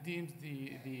 and it deemed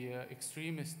the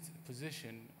extremist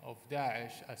position of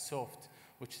Daesh as soft,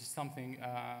 which is something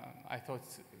I thought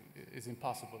is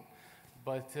impossible.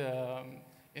 But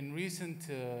in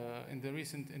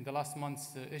the last month's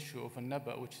issue of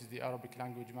An-Naba, which is the Arabic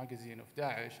language magazine of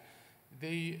Daesh,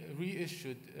 they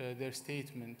reissued their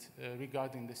statement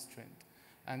regarding this trend.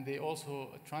 And they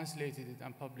also translated it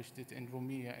and published it in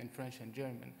Rumiyya, in French and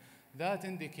German. That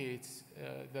indicates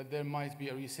that there might be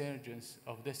a resurgence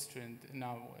of this trend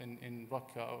now in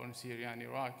Raqqa or in Syria and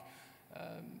Iraq.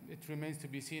 It remains to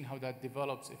be seen how that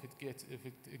develops, if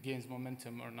it gains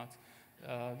momentum or not.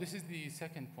 This is the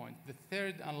second point. The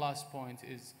third and last point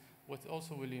is what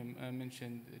also William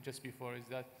mentioned just before, is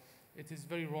that it is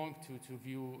very wrong to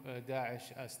view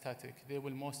Daesh as static. They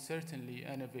will most certainly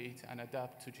innovate and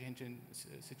adapt to changing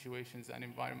situations and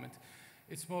environment.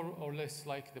 It's more or less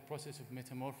like the process of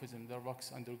metamorphism that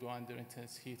rocks undergo under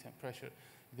intense heat and pressure.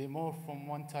 They morph from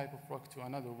one type of rock to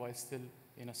another while still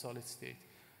in a solid state.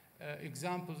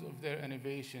 Examples of their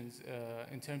innovations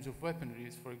in terms of weaponry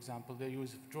is, for example, their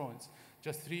use of drones.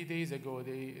 Just 3 days ago,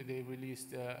 they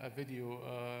released a video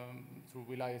through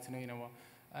Wilayat Nainawa.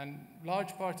 And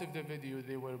large part of the video,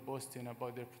 they were boasting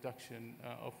about their production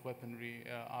of weaponry,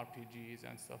 RPGs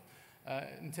and stuff.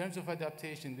 In terms of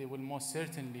adaptation, they will most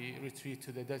certainly retreat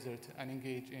to the desert and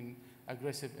engage in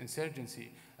aggressive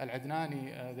insurgency.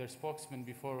 Al-Adnani, their spokesman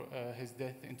before his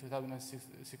death in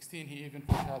 2016, he even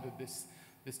foreshadowed this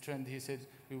trend. He said,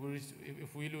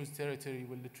 if we lose territory,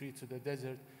 we'll retreat to the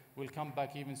desert, we'll come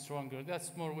back even stronger.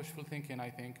 That's more wishful thinking, I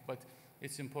think, but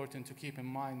it's important to keep in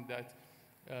mind that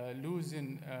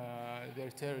losing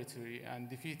their territory and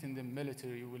defeating them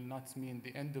militarily will not mean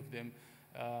the end of them.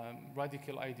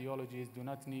 Radical ideologies do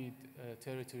not need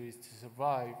territories to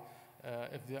survive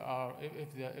if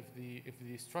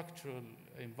the structural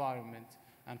environment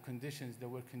and conditions that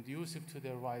were conducive to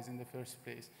their rise in the first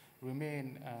place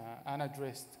remain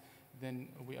unaddressed, then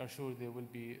we are sure they will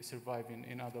be surviving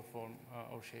in other form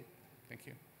or shape. Thank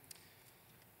you.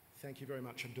 Thank you very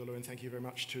much, Abdullah, and thank you very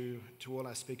much to all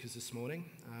our speakers this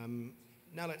morning.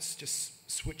 Now let's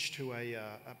just switch to a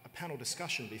panel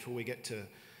discussion before we get to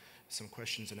some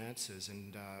questions and answers.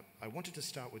 And I wanted to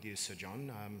start with you, Sir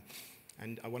John,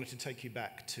 and I wanted to take you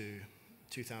back to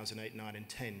 2008, 9, and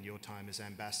 10, your time as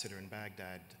ambassador in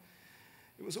Baghdad.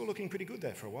 It was all looking pretty good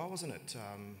there for a while, wasn't it?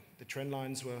 The trend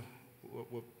lines were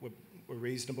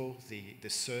reasonable. The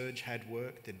surge had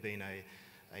worked. There'd been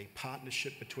a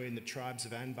partnership between the tribes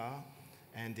of Anbar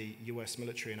and the US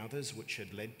military and others, which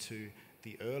had led to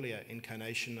the earlier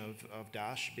incarnation of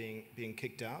Daesh being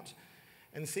kicked out.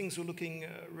 And things were looking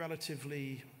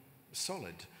relatively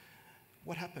solid.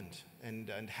 What happened?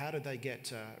 And how did they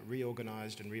get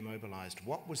reorganized and remobilized?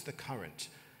 What was the current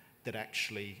that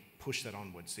actually pushed that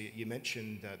onwards? So you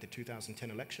mentioned the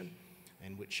 2010 election,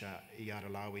 in which Iyad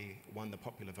Alawi won the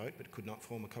popular vote but could not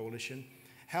form a coalition.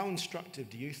 How instructive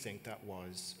do you think that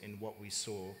was in what we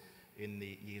saw in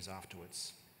the years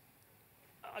afterwards?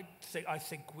 I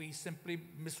think we simply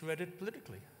misread it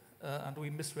politically, and we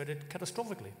misread it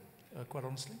catastrophically, quite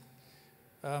honestly.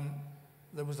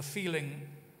 There was a feeling,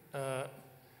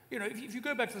 if you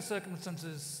go back to the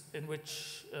circumstances in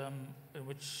which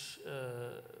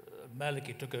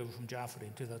Maliki took over from Jafari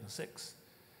in 2006,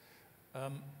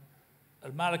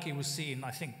 al-Maliki was seen,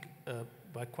 I think,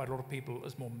 by quite a lot of people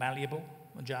as more malleable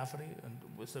than Jafari, and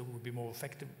so would be more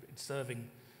effective in serving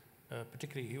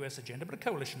particularly US agenda, but a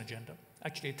coalition agenda.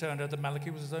 Actually, it turned out that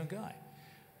Maliki was his own guy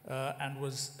and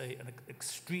was an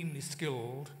extremely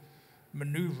skilled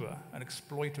maneuverer and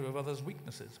exploiter of others'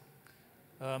 weaknesses.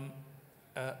 When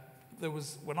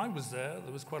I was there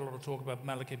was quite a lot of talk about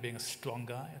Maliki being a strong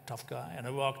guy, a tough guy, and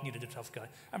Iraq needed a tough guy.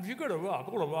 And if you go to Iraq,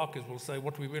 all Iraqis will say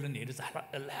what we really need is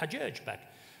Al-Hajjaj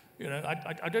back. You know,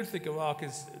 I don't think Iraq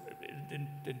is in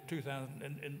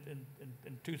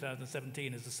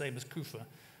 2017 is the same as Kufa,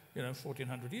 you know,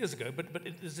 1400 years ago. But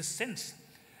there's this sense,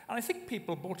 and I think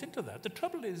people bought into that. The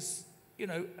trouble is, you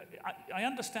know, I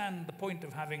understand the point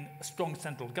of having a strong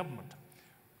central government.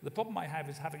 The problem I have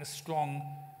is having a strong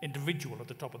individual at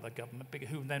the top of that government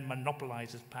who then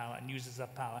monopolizes power and uses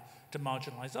that power to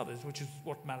marginalize others, which is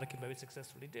what Maliki very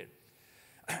successfully did.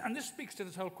 And this speaks to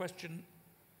this whole question.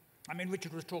 I mean,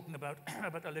 Richard was talking about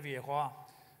Olivier Roy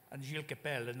and Gilles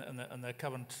Kepel and their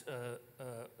current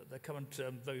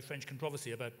very French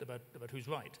controversy about who's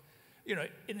right. You know,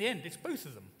 in the end, it's both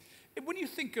of them. When you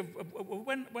think of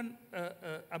when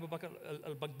Abu Bakr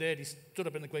al-Baghdadi stood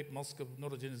up in the great mosque of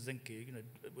Nuruddin Zinki, you know,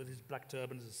 with his black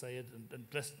turban as a Sayyid and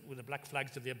dressed with the black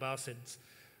flags of the Abbasids,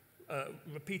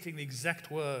 repeating the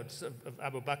exact words of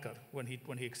Abu Bakr when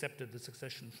he accepted the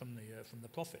succession from the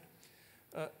Prophet,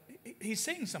 he's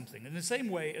saying something in the same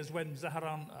way as when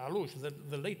Zaharan Aloush,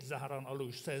 the late Zaharan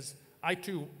Aloush, says, "I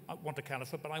too want a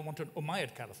caliphate, but I want an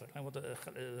Umayyad caliphate. I want a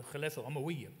Khalifa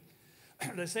Umayyad."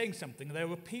 They're saying something.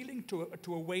 They're appealing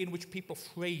to a way in which people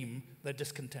frame their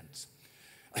discontents.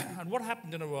 And what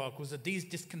happened in Iraq was that these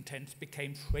discontents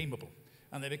became frameable.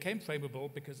 And they became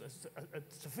frameable because a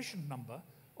sufficient number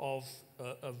of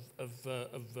the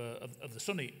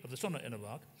Sunni in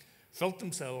Iraq felt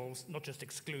themselves not just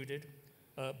excluded,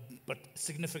 but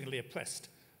significantly oppressed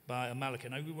by a Maliki.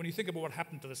 Now, when you think about what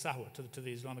happened to the Sahwa, to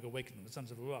the Islamic Awakening, the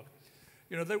Sons of Iraq,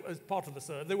 you know, as part of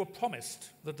they were promised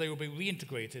that they would be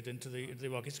reintegrated into the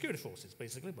Iraqi security forces,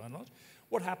 basically, by and large.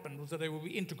 What happened was that they were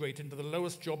reintegrated into the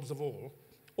lowest jobs of all,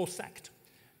 or sacked.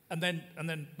 And then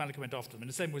Maliki went after them in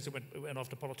the same way as it went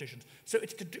after politicians.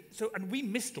 And we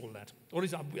missed all that. Or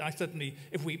at least I certainly,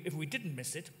 if we didn't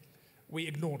miss it, we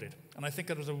ignored it. And I think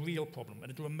that was a real problem. And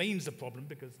it remains a problem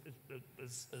because,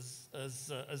 as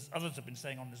others have been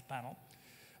saying on this panel,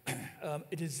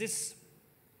 it is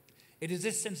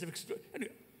this sense of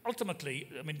ultimately,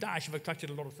 I mean, Daesh have attracted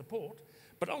a lot of support,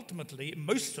 but ultimately,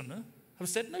 most Sunni have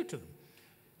said no to them.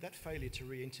 That failure to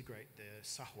reintegrate the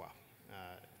Sahwa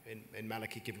in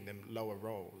Maliki, giving them lower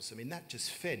roles, I mean, that just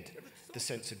fed the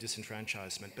sense of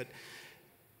disenfranchisement. But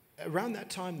around that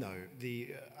time, though,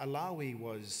 the Alawi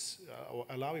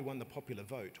won the popular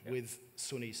vote with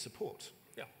Sunni support.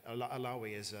 Yeah.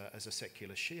 Alawi as a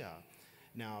secular Shia.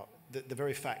 Now, the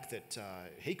very fact that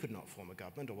he could not form a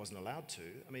government or wasn't allowed to,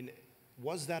 I mean,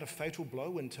 was that a fatal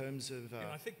blow in terms of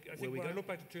I think when I look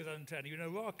back to 2010, you know,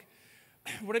 Iraq,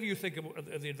 whatever you think of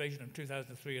the invasion of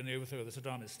 2003 and the overthrow of the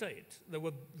Saddam state, there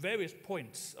were various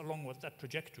points along with that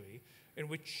trajectory in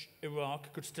which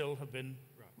Iraq could still have been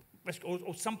rescued,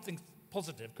 or something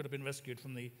positive could have been rescued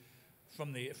from the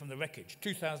wreckage.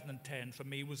 2010, for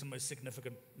me, was the most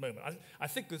significant moment. I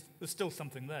think there's still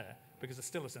something there, because it's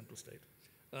still a central state.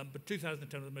 But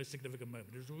 2010 was the most significant moment.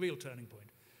 It was a real turning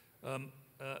point.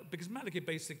 Because Maliki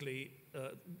basically,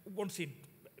 once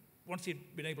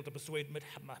he'd been able to persuade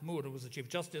Mahmoud, who was the Chief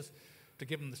Justice, to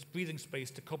give him this breathing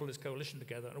space to cobble his coalition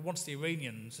together, and once the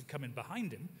Iranians had come in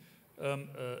behind him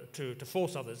to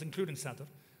force others, including Sadr,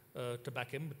 to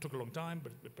back him, it took a long time,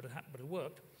 but it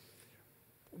worked.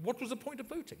 What was the point of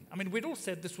voting? I mean, we'd all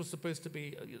said this was supposed to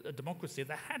be a democracy.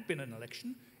 There had been an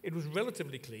election. It was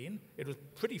relatively clean. It was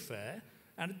pretty fair.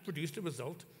 And it produced a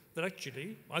result that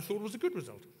actually I thought was a good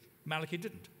result. Maliki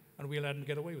didn't. And we allowed him to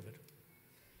get away with it.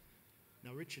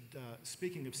 Now, Richard,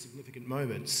 speaking of significant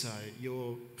moments,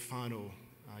 your final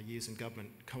years in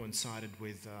government coincided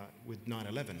with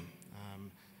 9/11,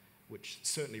 which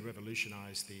certainly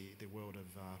revolutionized the world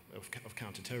of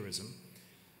counterterrorism.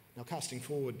 Now, casting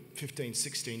forward 15,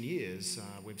 16 years,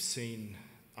 we've seen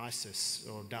ISIS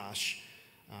or Daesh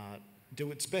do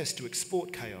its best to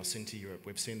export chaos into Europe.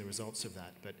 We've seen the results of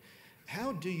that. But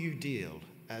how do you deal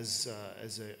as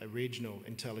a regional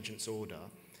intelligence order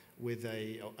with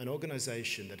an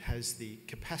organization that has the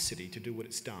capacity to do what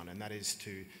it's done, and that is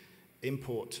to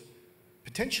import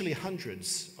potentially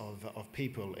hundreds of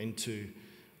people into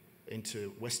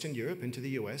Western Europe, into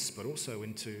the US, but also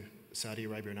into Saudi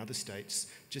Arabia and other states,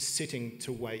 just sitting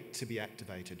to wait to be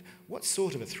activated? What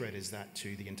sort of a threat is that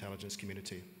to the intelligence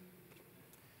community?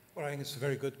 Well, I think it's a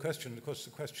very good question. Of course,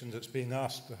 the question that's being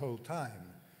asked the whole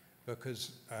time,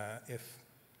 because if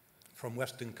from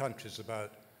Western countries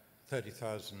about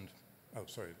 30,000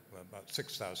 about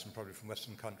 6,000 probably from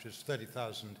Western countries,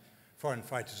 30,000 foreign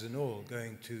fighters in all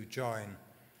going to join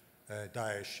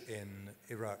Daesh in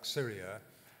Iraq, Syria.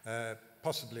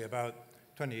 Possibly about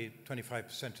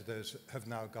 25% of those have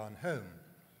now gone home.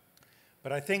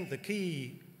 But I think the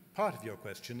key part of your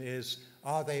question is,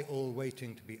 are they all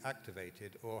waiting to be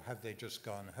activated, or have they just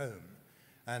gone home?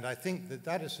 And I think that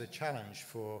that is a challenge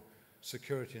for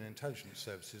security and intelligence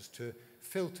services, to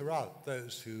filter out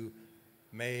those who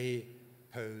may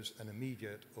pose an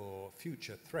immediate or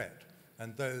future threat,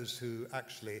 and those who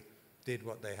actually did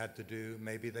what they had to do.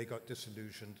 Maybe they got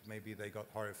disillusioned, maybe they got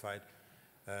horrified,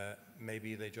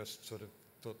 maybe they just sort of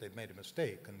thought they'd made a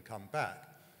mistake and come back.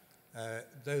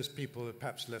 Those people are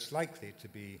perhaps less likely to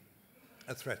be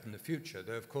a threat in the future,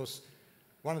 though of course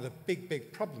one of the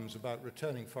big problems about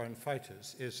returning foreign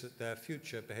fighters is that their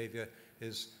future behavior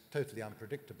is totally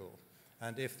unpredictable.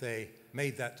 And if they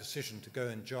made that decision to go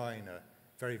and join a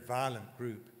very violent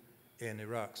group in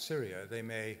Iraq, Syria, they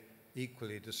may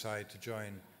equally decide to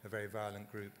join a very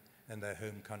violent group in their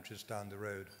home countries down the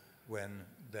road when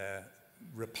their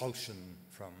repulsion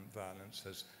from violence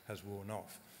has worn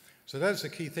off. So that's the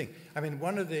key thing. I mean,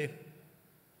 one of the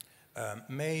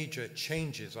major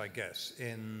changes, I guess,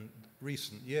 in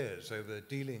recent years over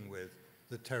dealing with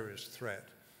the terrorist threat,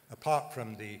 apart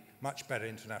from the much better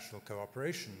international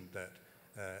cooperation that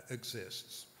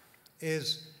exists,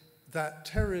 is that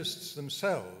terrorists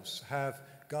themselves have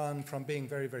gone from being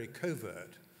very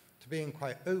covert to being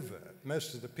quite overt.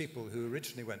 Most of the people who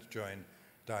originally went to join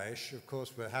Daesh, of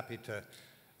course, were happy to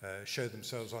show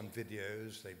themselves on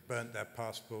videos. They burnt their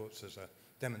passports as a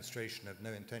demonstration of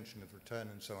no intention of return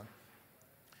and so on.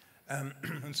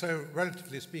 And so,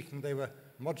 relatively speaking, they were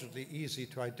moderately easy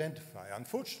to identify.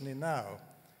 Unfortunately now,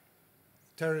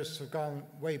 terrorists have gone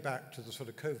way back to the sort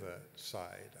of covert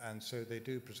side, and so they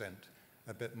do present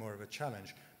a bit more of a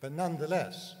challenge. But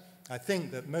nonetheless, I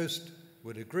think that most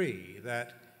would agree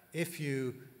that if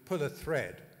you pull a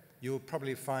thread, you'll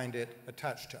probably find it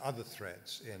attached to other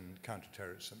threads in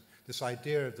counterterrorism. This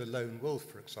idea of the lone wolf,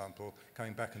 for example,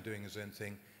 coming back and doing his own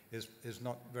thing, is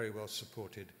not very well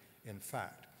supported in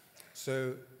fact.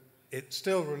 So it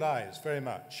still relies very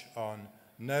much on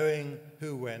knowing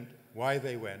who went, why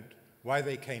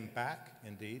they came back,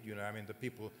 indeed. You know, I mean, the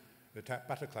people who attacked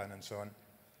Bataclan and so on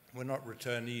were not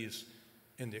returnees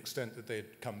in the extent that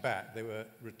they'd come back. They were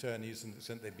returnees in the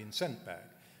extent they'd been sent back.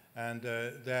 And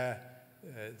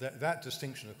that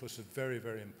distinction, of course, is a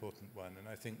very important one, and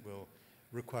I think will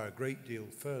require a great deal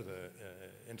further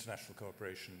international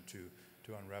cooperation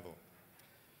to unravel.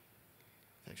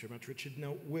 Thanks very much, Richard.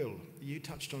 Now, Will, you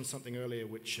touched on something earlier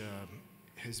which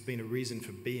has been a reason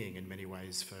for being in many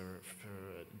ways for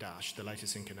Daesh, the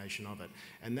latest incarnation of it,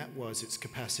 and that was its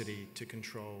capacity to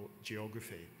control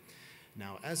geography.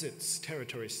 Now, as its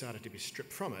territory started to be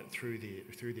stripped from it through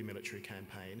the military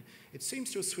campaign, it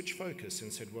seems to have switched focus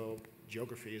and said, well,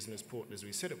 geography isn't as important as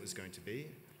we said it was going to be.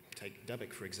 Take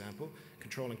Dabak, for example.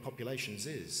 Controlling populations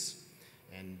is,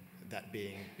 and that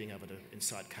being able to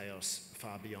incite chaos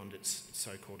far beyond its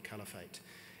so-called caliphate.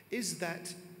 Is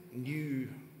that new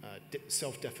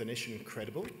self-definition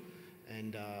credible?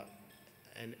 And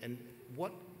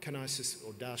what can ISIS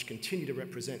or Daesh continue to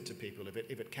represent to people if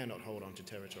it cannot hold on to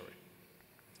territory?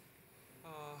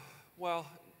 Well,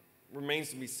 remains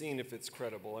to be seen if it's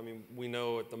credible. I mean, we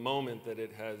know at the moment that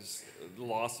the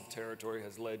loss of territory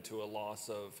has led to a loss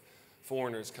of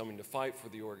foreigners coming to fight for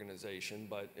the organization,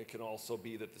 but it can also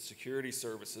be that the security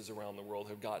services around the world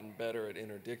have gotten better at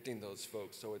interdicting those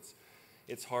folks. So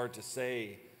it's hard to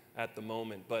say at the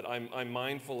moment, but I'm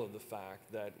mindful of the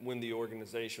fact that when the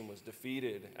organization was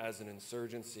defeated as an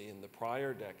insurgency in the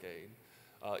prior decade,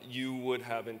 you would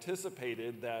have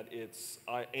anticipated that its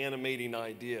animating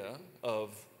idea of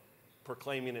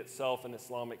proclaiming itself an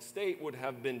Islamic state would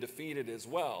have been defeated as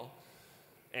well,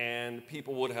 and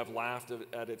people would have laughed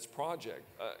at its project.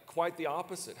 Quite the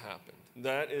opposite happened.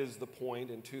 That is the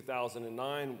point in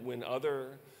 2009 when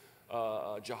other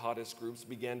jihadist groups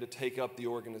began to take up the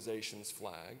organization's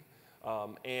flag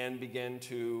and began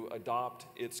to adopt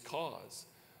its cause.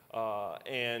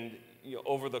 And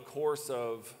over the course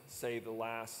of, say, the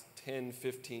last 10,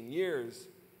 15 years,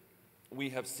 we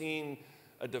have seen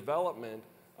a development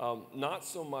not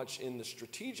so much in the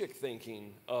strategic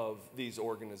thinking of these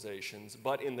organizations,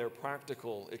 but in their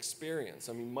practical experience.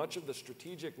 I mean, much of the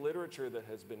strategic literature that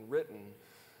has been written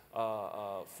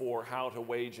for how to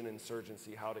wage an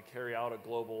insurgency, how to carry out a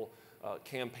global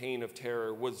campaign of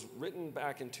terror was written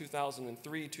back in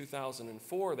 2003,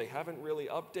 2004. They haven't really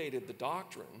updated the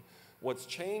doctrine. What's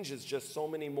changed is just so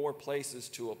many more places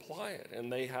to apply it,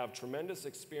 and they have tremendous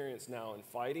experience now in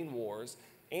fighting wars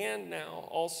and now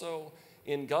also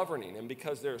in governing. And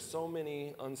because there are so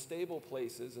many unstable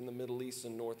places in the Middle East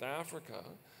and North Africa,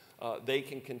 they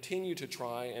can continue to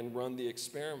try and run the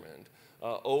experiment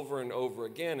over and over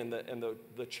again. And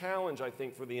the challenge, I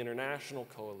think, for the international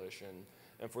coalition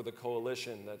and for the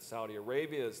coalition that Saudi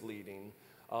Arabia is leading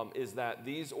is that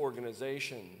these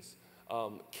organizations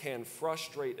can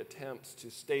frustrate attempts to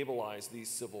stabilize these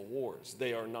civil wars.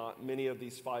 They are not, many of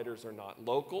these fighters are not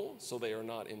local, so they are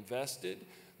not invested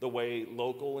the way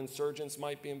local insurgents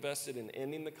might be invested in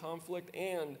ending the conflict,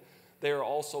 and they are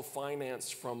also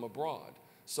financed from abroad.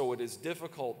 So it is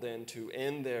difficult then to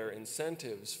end their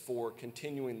incentives for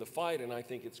continuing the fight, and I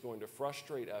think it's going to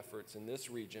frustrate efforts in this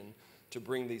region to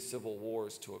bring these civil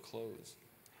wars to a close.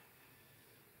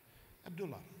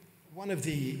 Abdullah, one of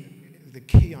the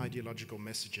key ideological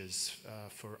messages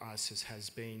for ISIS has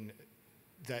been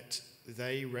that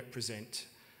they represent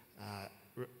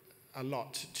a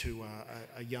lot to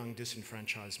a young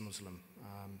disenfranchised Muslim.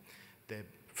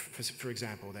 For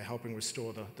example, they're helping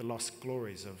restore the lost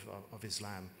glories of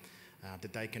Islam,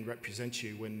 that they can represent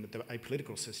you when the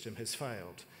apolitical system has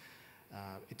failed.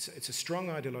 It's a strong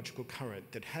ideological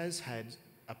current that has had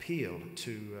appeal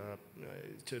to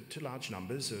large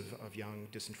numbers of young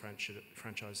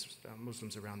disenfranchised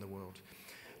Muslims around the world.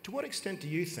 To what extent do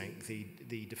you think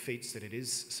the defeats that it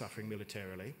is suffering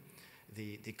militarily,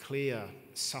 the clear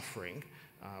suffering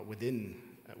within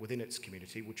its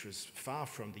community, which was far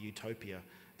from the utopia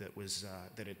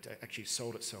that it actually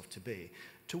sold itself to be,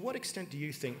 to what extent do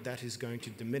you think that is going to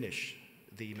diminish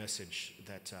the message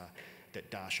that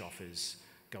Daesh offers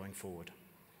going forward?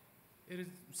 It is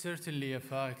certainly a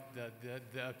fact that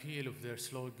the appeal of their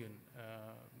slogan,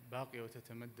 باقية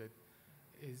وتتمدد,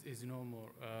 is no more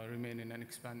remaining and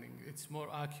expanding. It's more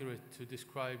accurate to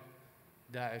describe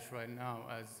Daesh right now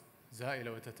as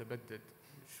زائلة وتتبدد,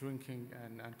 shrinking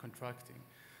and contracting.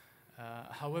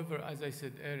 However, as I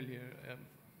said earlier,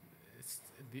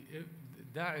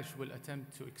 Daesh will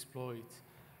attempt to exploit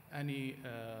any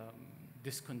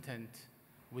discontent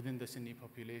within the Sunni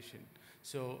population.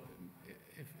 So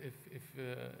if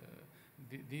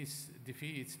these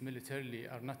defeats militarily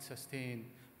are not sustained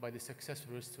by the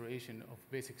successful restoration of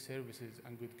basic services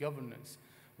and good governance,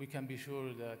 we can be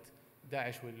sure that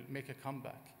Daesh will make a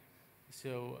comeback.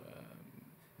 So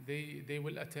they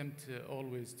will attempt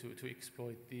always to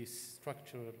exploit these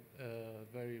structural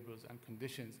variables and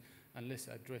conditions unless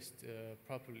addressed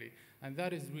properly. And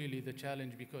that is really the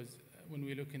challenge, because when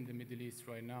we look in the Middle East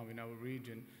right now, in our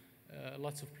region,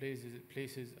 lots of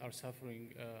places are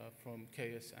suffering from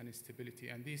chaos and instability.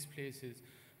 And these places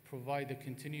provide a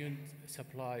continued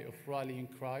supply of rallying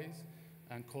cries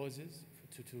and causes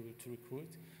to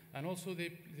recruit. And also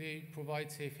they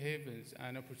provide safe havens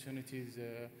and opportunities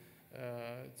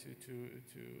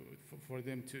for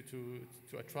them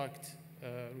to attract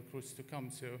recruits to come.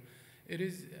 So it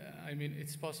is, I mean,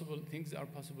 it's possible, things are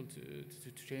possible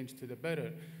to change to the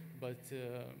better, but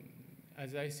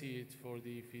as I see it, for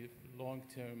the long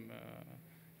term,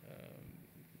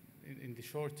 in the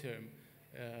short term,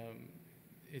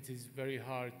 it is very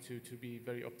hard to be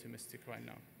very optimistic right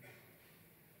now.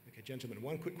 Okay, gentlemen,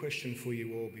 one quick question for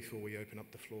you all before we open up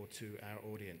the floor to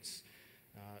our audience.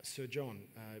 Sir John,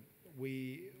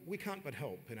 we can't but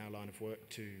help in our line of work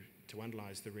to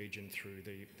analyse the region through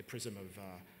the prism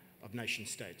of nation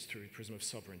states, through the prism of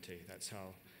sovereignty. That's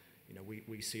how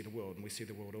we see the world and we see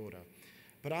the world order.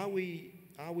 But are we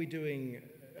bringing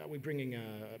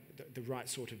the right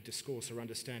sort of discourse or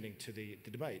understanding to the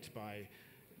debate by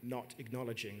not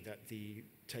acknowledging that the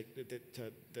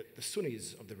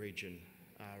Sunnis of the region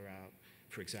are,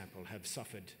 for example, have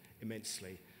suffered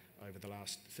immensely over the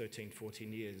last 13,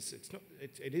 14 years.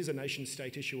 It is a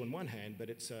nation-state issue on one hand, but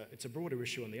it's a broader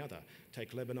issue on the other.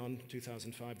 Take Lebanon,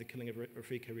 2005, the killing of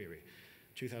Rafiq Hariri.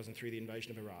 2003, the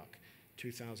invasion of Iraq.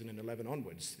 2011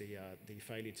 onwards, the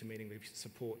failure to meaningfully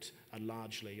support a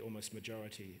largely, almost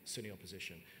majority Sunni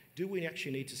opposition. Do we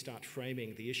actually need to start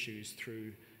framing the issues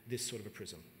through this sort of a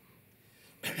prism?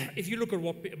 If you look at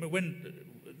when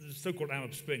the so-called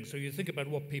Arab Spring, so you think about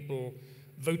what people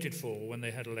voted for when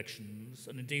they had elections,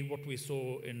 and indeed what we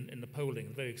saw in the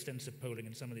polling, very extensive polling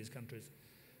in some of these countries,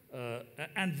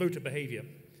 and voter behavior,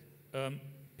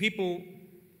 people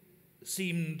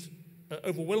seemed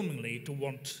overwhelmingly to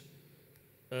want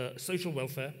social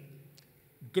welfare,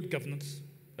 good governance,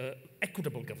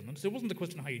 equitable governance. It wasn't the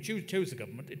question of how you chose the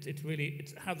government,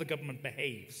 it's how the government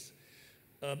behaves.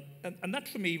 And that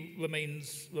for me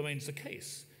remains the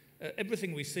case.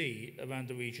 Everything we see around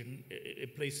the region, in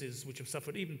places which have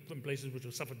suffered, even from places which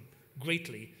have suffered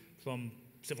greatly from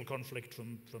civil conflict,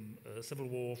 from civil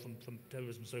war, from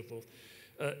terrorism and so forth,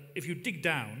 if you dig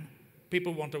down,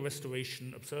 People want a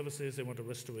restoration of services, they want a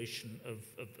restoration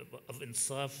of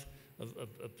insaf,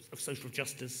 of social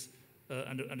justice,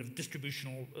 and of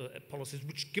distributional policies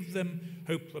which give them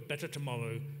hope for a better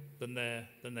tomorrow than their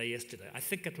yesterday. I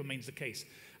think that remains the case.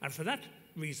 And for that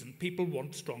reason, people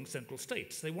want strong central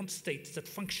states. They want states that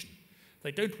function.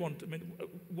 They don't want, I mean,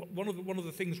 one of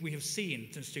the things we have seen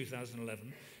since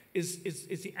 2011 is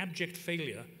the abject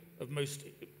failure of most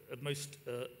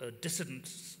dissident,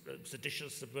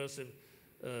 seditious, subversive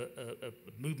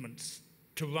movements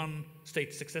to run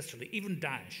states successfully, even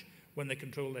Daesh, when they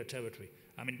control their territory.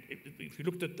 I mean, if you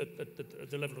looked at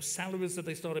the level of salaries that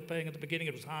they started paying at the beginning,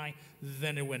 it was high,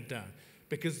 then it went down.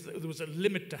 Because there was a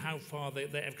limit to how far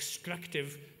their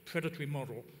extractive, predatory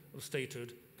model of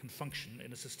statehood can function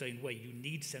in a sustained way. You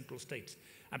need central states.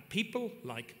 And people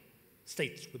like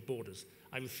states with borders.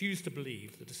 I refuse to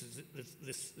believe that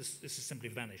this has simply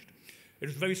vanished. It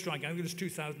was very striking. I think it was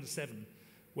 2007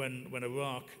 when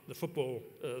Iraq,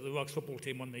 Iraq's football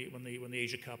team won the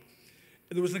Asia Cup.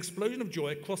 There was an explosion of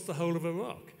joy across the whole of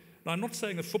Iraq. Now, I'm not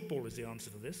saying that football is the answer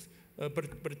to this, but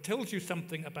it tells you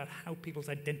something about how people's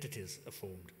identities are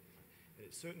formed.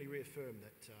 It certainly reaffirmed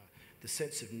that the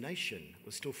sense of nation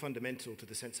was still fundamental to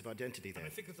the sense of identity there.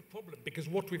 And I think it's a problem, because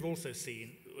what we've also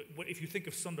seen, if you think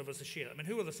of Sunni versus Shia, I mean,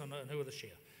 who are the Sunni and who are the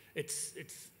Shia?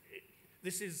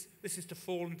 This is to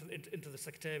fall into the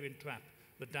sectarian trap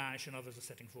that Daesh and others are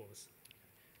setting for us.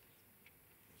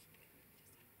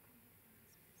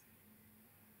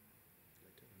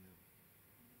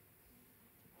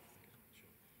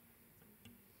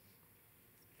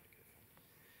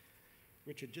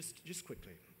 Richard, just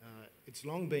quickly, it's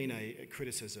long been a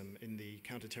criticism in the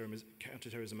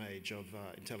counterterrorism age of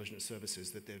intelligence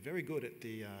services that they're very good at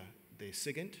the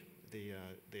SIGINT,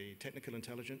 the technical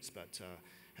intelligence, but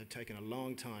have taken a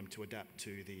long time to adapt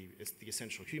to the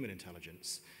essential human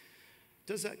intelligence.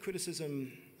 Does that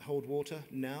criticism hold water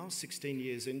now, 16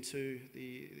 years into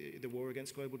the war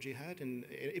against global jihad? And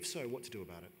if so, what to do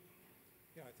about it?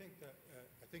 Yeah,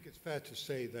 I think it's fair to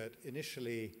say that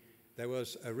initially there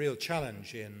was a real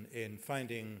challenge in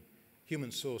finding human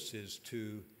sources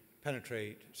to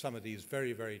penetrate some of these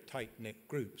very, very tight-knit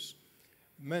groups.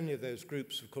 Many of those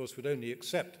groups, of course, would only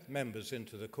accept members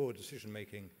into the core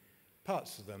decision-making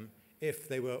parts of them if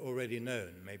they were already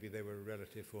known. Maybe they were a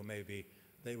relative, or maybe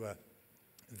they were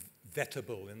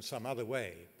vettable in some other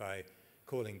way by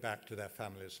calling back to their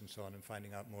families and so on and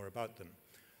finding out more about them.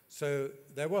 So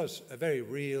there was a very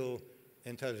real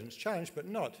intelligence challenge, but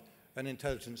not an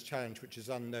intelligence challenge which is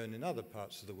unknown in other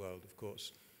parts of the world, of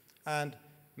course. And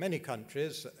many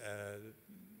countries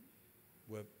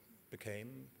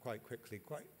became quite quickly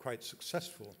quite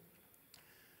successful.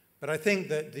 But I think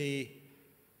that the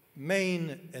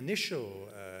main initial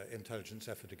intelligence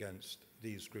effort against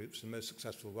these groups, the most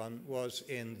successful one, was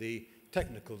in the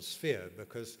technical sphere,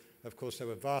 because, of course, there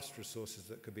were vast resources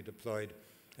that could be deployed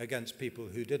against people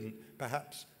who didn't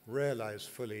perhaps realize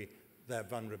fully their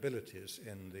vulnerabilities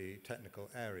in the technical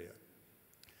area.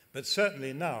 But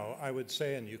certainly now, I would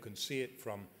say, and you can see it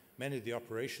from many of the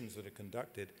operations that are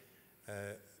conducted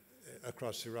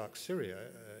across Iraq, Syria,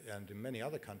 and in many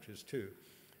other countries too,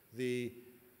 the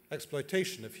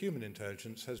exploitation of human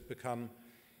intelligence has become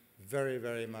very,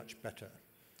 very much better.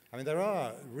 I mean, there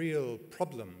are real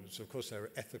problems. Of course, there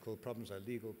are ethical problems, there are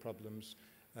legal problems,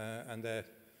 and there are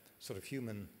sort of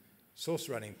human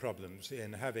source-running problems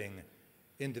in having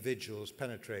individuals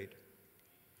penetrate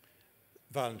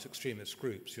violent extremist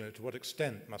groups. You know, to what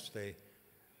extent must they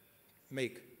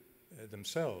make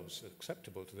themselves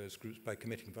acceptable to those groups by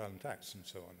committing violent acts and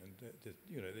so on? And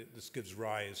you know, this gives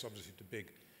rise, obviously, to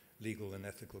big legal and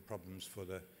ethical problems for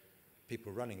the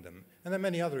people running them. And there are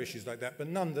many other issues like that, but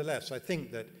nonetheless, I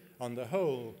think that on the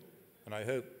whole, and I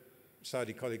hope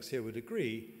Saudi colleagues here would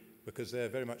agree, because they're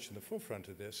very much in the forefront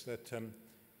of this, that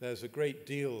there's a great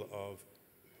deal of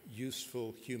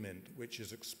useful human which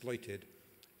is exploited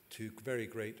to very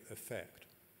great effect.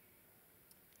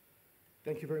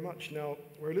 Thank you very much. Now,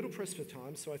 we're a little pressed for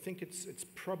time, so I think it's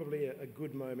probably a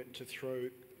good moment to throw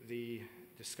the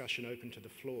discussion open to the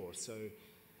floor. So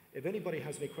if anybody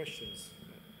has any questions,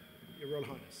 Your Royal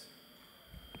Highness.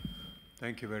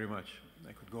 Thank you very much.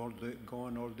 I could go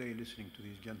on all day listening to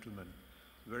these gentlemen.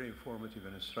 Very informative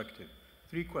and instructive.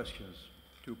 3 questions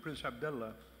to Prince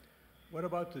Abdullah. What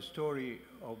about the story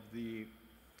of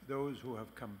those who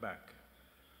have come back,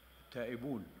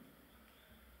 Ta'ibun?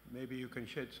 Maybe you can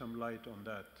shed some light on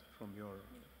that from your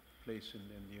place in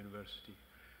the university.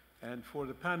 And for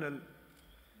the panel,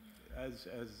 as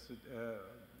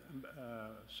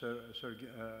Sir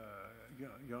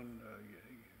John,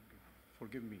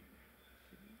 forgive me,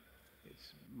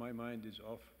 my mind is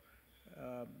off.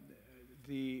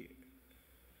 the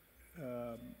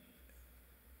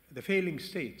failing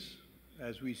states,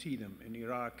 as we see them in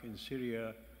Iraq, in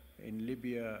Syria, in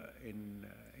Libya, in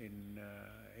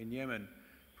Yemen,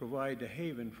 provide a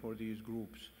haven for these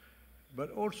groups,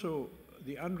 but also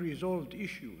the unresolved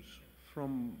issues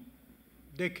from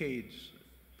decades,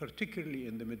 particularly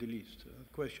in the Middle East, the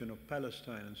question of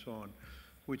Palestine and so on,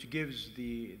 which gives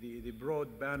the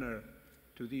broad banner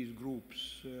to these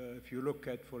groups. If you look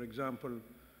at, for example,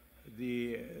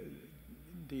 the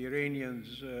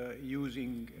Iranians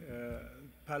using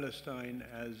Palestine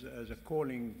as a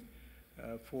calling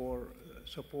for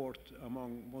support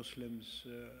among Muslims.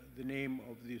 The name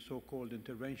of the so-called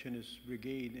interventionist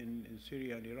brigade in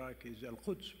Syria and Iraq is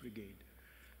Al-Quds Brigade,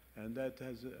 and that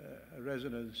has a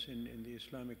resonance in the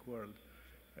Islamic world.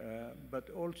 But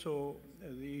also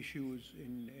the issues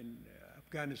in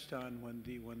Afghanistan when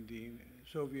the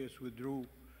Soviets withdrew,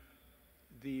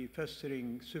 the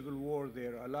festering civil war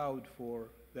there allowed for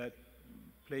that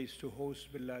place to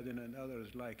host bin Laden and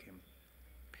others like him.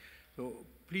 So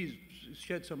please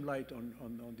shed some light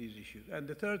on these issues. And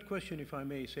the third question, if I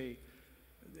may say,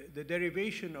 the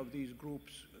derivation of these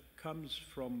groups comes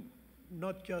from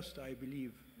not just, I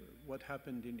believe, what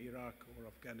happened in Iraq or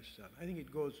Afghanistan. I think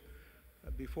it goes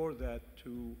before that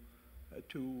to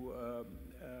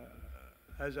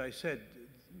as I said,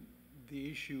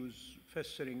 the issues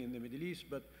festering in the Middle East,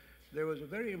 but there was a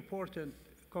very important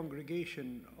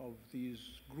congregation of these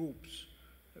groups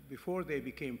before they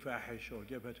became Fahish or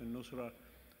Jabhat al-Nusra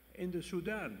in the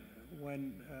Sudan,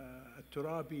 when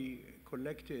Turabi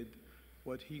collected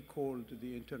what he called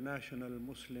the international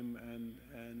Muslim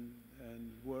and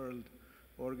world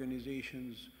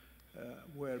organizations,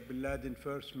 where bin Laden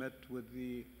first met with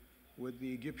the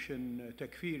Egyptian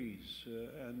Takfiris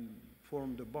and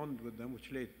formed a bond with them,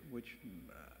 which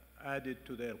added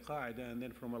to the Al-Qaida, and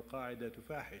then from Al-Qaida to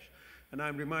Fahish. And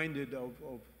I'm reminded of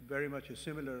very much a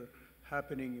similar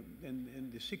happening in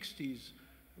the 60s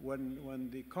when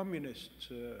the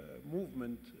communist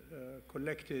movement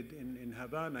collected in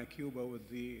Havana, Cuba, with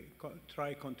the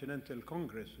Tricontinental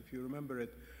Congress. If you remember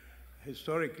it,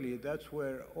 historically, that's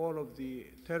where all of the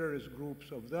terrorist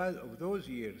groups of those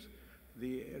years,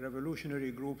 the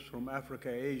revolutionary groups from Africa,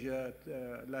 Asia,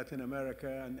 Latin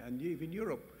America, and even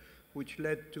Europe, which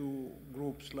led to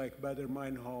groups like Bader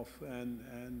Meinhof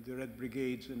and the Red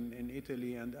Brigades in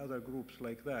Italy and other groups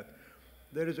like that.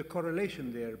 There is a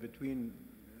correlation there between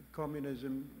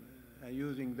communism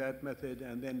using that method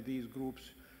and then these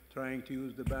groups trying to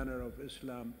use the banner of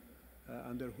Islam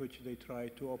under which they try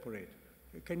to operate.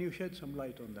 Can you shed some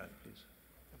light on that, please?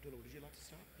 Abdullah, would you like to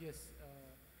start? Yes,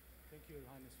 thank you, Your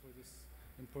Highness, for this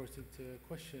important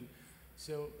question.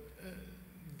 So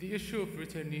the issue of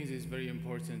returnees is very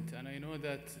important, and I know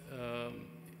that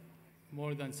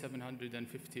more than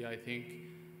 750, I think,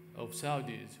 of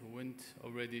Saudis who went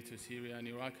already to Syria and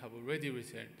Iraq have already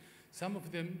returned. Some of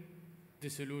them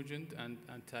disillusioned and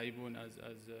taibun, as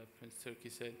Prince Turki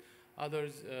said.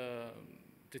 Others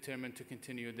determined to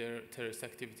continue their terrorist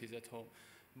activities at home.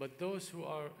 But those who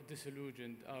are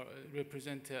disillusioned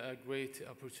represent great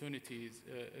opportunities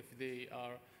if they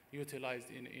are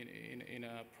utilized in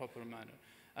a proper manner.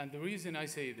 And the reason I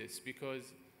say this,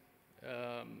 because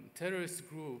terrorist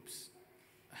groups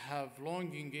have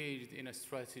long engaged in a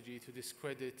strategy to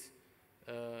discredit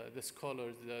the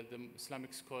scholars, the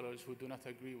Islamic scholars who do not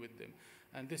agree with them.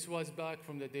 And this was back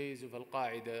from the days of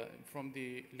Al-Qaida, from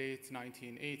the late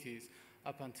 1980s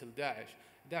up until Daesh.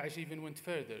 Daesh even went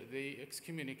further. They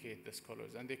excommunicate the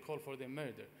scholars and they call for their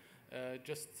murder.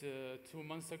 Just 2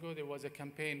 months ago, there was a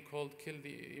campaign called Kill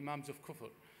the Imams of Kufr.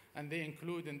 And they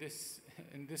include in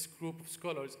this group of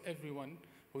scholars everyone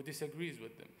who disagrees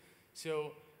with them.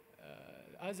 So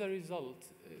as a result,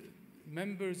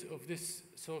 members of this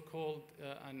so-called,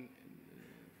 and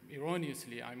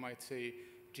erroneously I might say,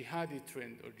 jihadi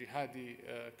trend or jihadi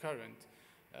current,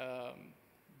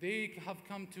 they have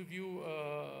come to view,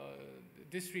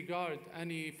 disregard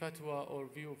any fatwa or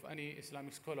view of any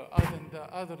Islamic scholar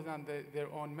other than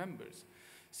their own members.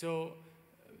 So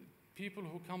people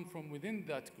who come from within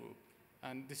that group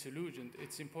and disillusioned,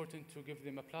 it's important to give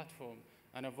them a platform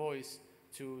and a voice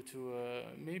to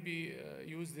maybe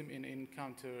use them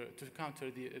to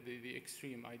counter the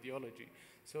extreme ideology.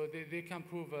 So they can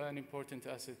prove an important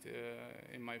asset,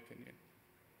 in my opinion.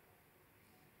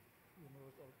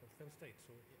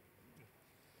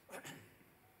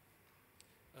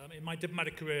 In my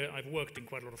diplomatic career, I've worked in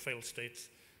quite a lot of failed states,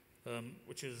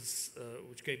 which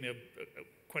gave me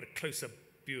quite a close-up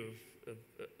view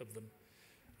of them.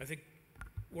 I think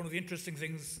one of the interesting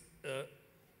things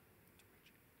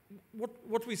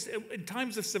what we see, in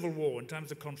times of civil war, in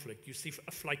times of conflict, you see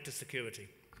a flight to security.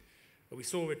 We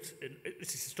saw it,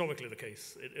 this is historically the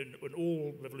case, in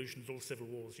all revolutions, all civil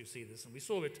wars, you see this. And we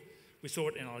saw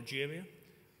it in Algeria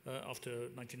after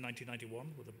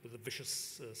 1990-91 with a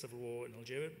vicious civil war in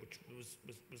Algeria, which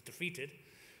was defeated.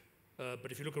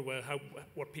 But if you look at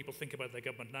what people think about their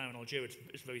government now in Algeria,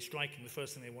 it's very striking. The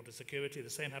first thing they want is security. The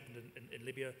same happened in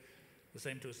Libya. The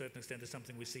same, to a certain extent, is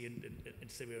something we see in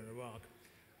Syria and Iraq.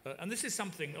 And this is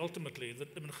something, ultimately,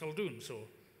 that Ibn Khaldun saw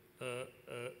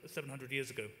 700 years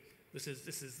ago. This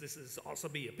is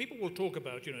Asabiya. People will talk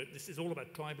about, this is all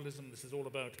about tribalism. This is all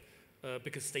about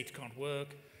because states can't work.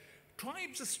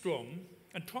 Tribes are strong,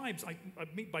 and tribes, I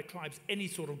mean by tribes any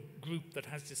sort of group that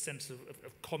has this sense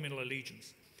of communal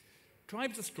allegiance.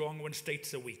 Tribes are strong when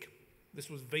states are weak. This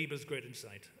was Weber's great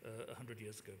insight 100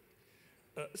 years ago.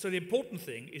 So the important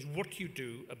thing is what you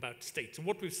do about states. And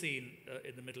what we've seen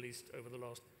in the Middle East over the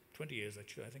last 20 years,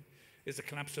 actually, I think, is the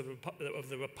collapse of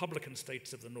the republican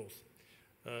states of the north.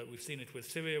 We've seen it with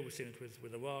Syria, we've seen it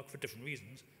with Iraq for different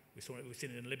reasons. We've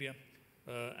seen it in Libya,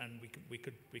 and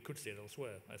we could see it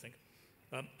elsewhere, I think.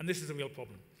 And this is a real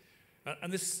problem.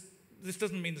 And this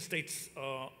doesn't mean the states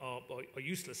are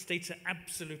useless. States are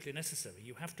absolutely necessary.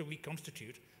 You have to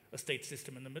reconstitute a state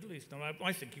system in the Middle East. Now,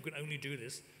 I think you can only do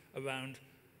this around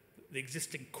the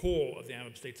existing core of the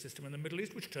Arab state system in the Middle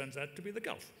East, which turns out to be the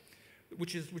Gulf,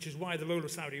 which is why the role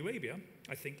of Saudi Arabia,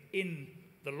 I think, in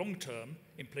the long term,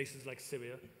 in places like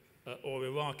Syria or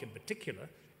Iraq in particular,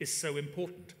 is so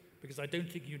important, because I don't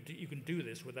think you can do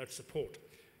this without support,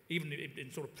 even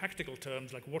in sort of practical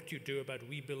terms, like what you do about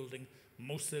rebuilding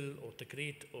Mosul or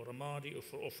Tikrit or Ramadi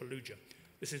or Fallujah.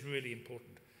 This is really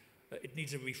important. It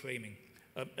needs a reframing.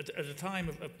 At a time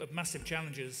of massive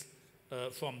challenges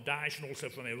from Daesh and also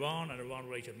from Iran and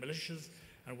Iran-related militias,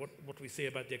 and what we see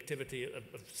about the activity of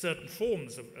certain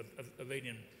forms of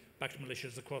Iranian-backed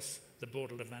militias across the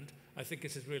border Levant, I think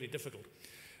this is really difficult.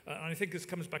 And I think this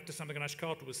comes back to something Anash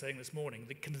Carter was saying this morning,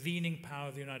 the convening power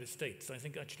of the United States. I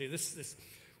think actually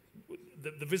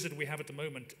the visit we have at the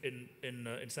moment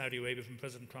in Saudi Arabia from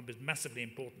President Trump is massively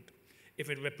important if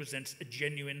it represents a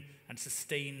genuine and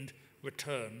sustained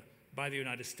return by the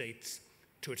United States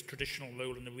to its traditional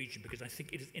role in the region, because I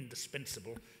think it is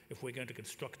indispensable if we're going to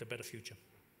construct a better future.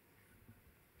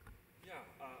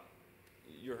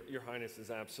 Yeah, Your Highness is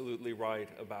absolutely right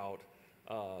about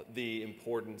the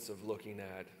importance of looking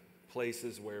at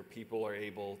places where people are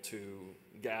able to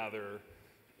gather,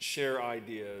 share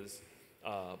ideas,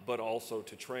 but also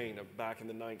to train. Back in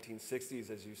the 1960s,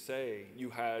 as you say, you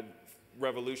had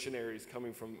revolutionaries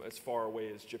coming from as far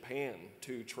away as Japan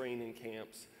to train in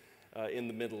camps in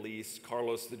the Middle East.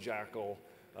 Carlos the Jackal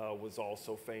was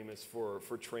also famous for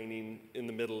training in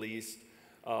the Middle East.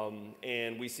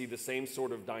 And we see the same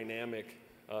sort of dynamic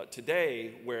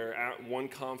today, where one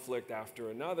conflict after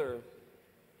another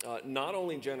not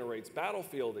only generates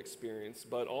battlefield experience,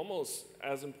 but almost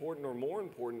as important or more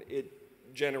important,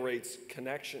 it generates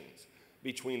connections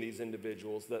between these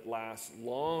individuals that last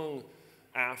long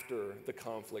after the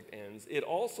conflict ends. It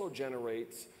also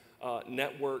generates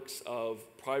networks of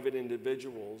private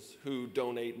individuals who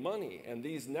donate money, and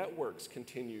these networks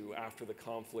continue after the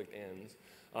conflict ends,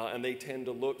 and they tend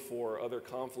to look for other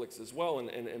conflicts as well.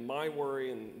 And my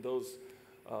worry, and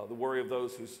the worry of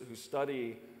those who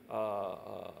study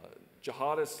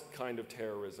jihadist kind of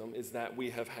terrorism, is that we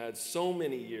have had so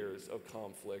many years of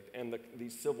conflict, and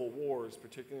these civil wars,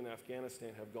 particularly in Afghanistan,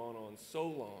 have gone on so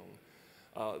long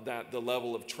that the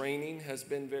level of training has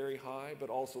been very high, but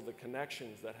also the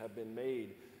connections that have been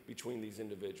made between these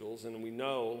individuals. And we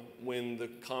know when the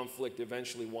conflict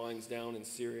eventually winds down in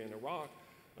Syria and Iraq,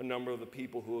 a number of the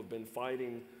people who have been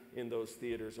fighting in those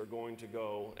theaters are going to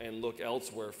go and look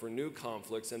elsewhere for new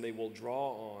conflicts, and they will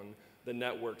draw on the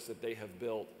networks that they have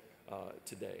built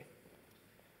today.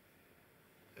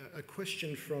 A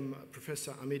question from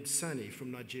Professor Ahmed Sani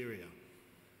from Nigeria.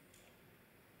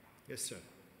 Yes, sir.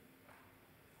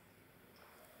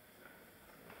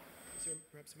 Is there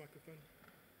perhaps a microphone?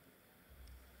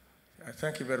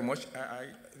 Thank you very much.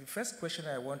 The first question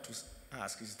I want to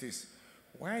ask is this.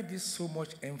 Why is so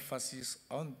much emphasis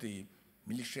on the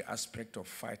military aspect of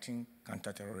fighting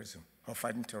counterterrorism or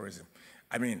fighting terrorism?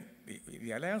 I mean,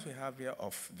 the alliance we have here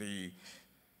of the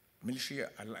Military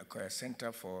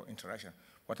Center for Interaction,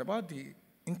 what about the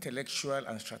intellectual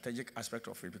and strategic aspect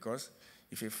of it? Because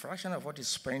if a fraction of what is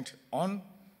spent on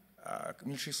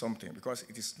military something, because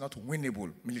it is not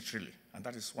winnable militarily, and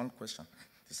that is one question.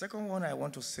 The second one I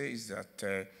want to say is that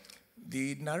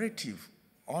the narrative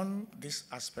on this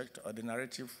aspect, or the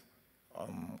narrative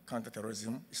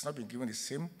counterterrorism, is not being given the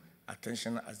same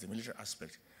attention as the military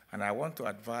aspect. And I want to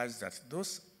advise that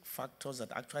those factors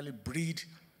that actually breed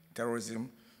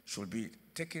terrorism should be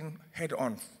taken head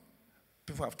on.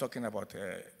 People are talking about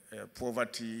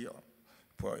poverty,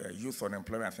 youth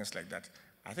unemployment, and things like that.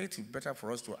 I think it's better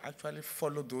for us to actually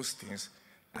follow those things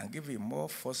and give a more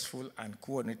forceful and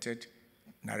coordinated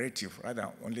narrative rather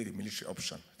than only the military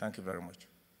option. Thank you very much.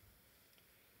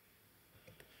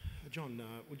 John,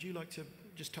 would you like to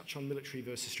just touch on military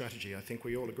versus strategy? I think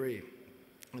we all agree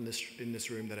in this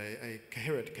room that a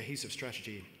coherent, cohesive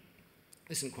strategy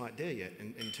isn't quite there yet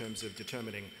in terms of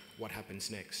determining what happens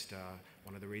next.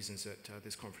 One of the reasons that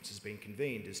this conference has been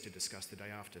convened is to discuss the day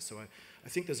after. So I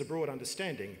think there's a broad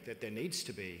understanding that there needs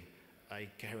to be a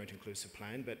coherent, inclusive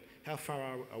plan, but how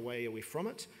far away are we from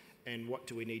it? And what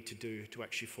do we need to do to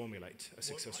actually formulate a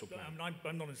successful plan?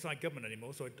 I'm not inside government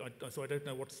anymore, so I don't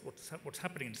know what's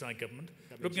happening inside government.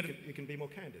 You can be more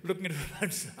candid. Looking at it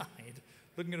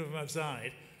from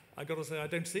outside, I've got to say I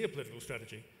don't see a political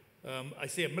strategy. I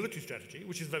see a military strategy,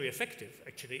 which is very effective,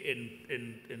 actually,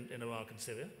 in Iraq and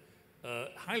Syria,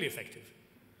 highly effective,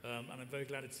 and I'm very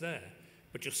glad it's there.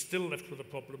 But you're still left with the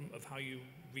problem of how you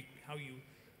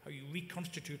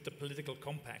reconstitute the political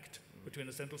compact between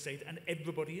the central state and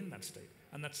everybody in that state,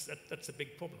 and that's a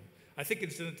big problem. I think,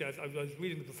 incidentally, I was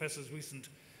reading the professor's recent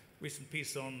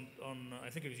piece on I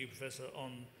think it was you, Professor,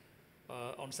 on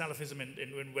Salafism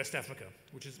in West Africa,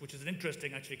 which is an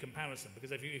interesting actually comparison,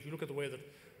 because if you look at the way that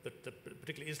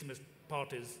particularly Islamist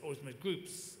parties or Islamist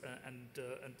groups and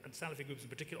Salafi groups in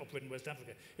particular operate in West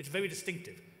Africa, it's very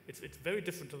distinctive. It's very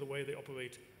different to the way they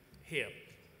operate here,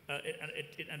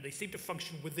 and they seem to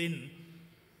function within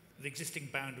the existing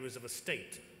boundaries of a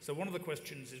state. So one of the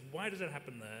questions is, why does it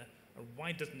happen there, and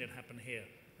why doesn't it happen here?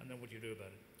 And then what do you do about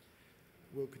it?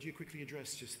 Well, could you quickly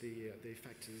address just the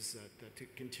factors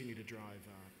that continue to drive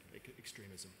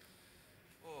extremism?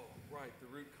 Oh, right, the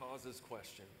root causes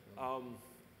question.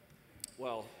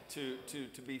 Well, to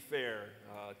be fair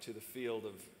to the field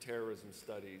of terrorism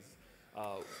studies,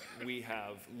 we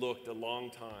have looked a long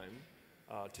time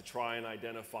to try and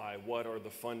identify what are the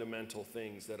fundamental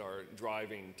things that are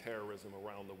driving terrorism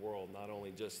around the world, not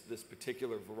only just this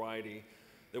particular variety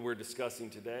that we're discussing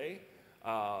today.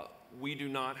 We do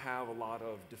not have a lot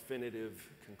of definitive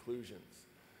conclusions.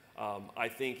 I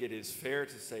think it is fair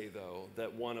to say, though,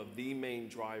 that one of the main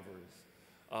drivers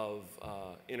of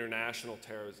international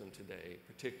terrorism today,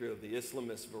 particularly the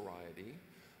Islamist variety,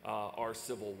 are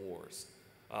civil wars.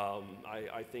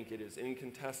 I think it is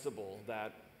incontestable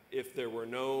that if there were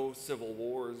no civil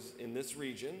wars in this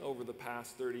region over the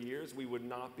past 30 years, we would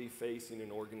not be facing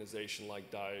an organization like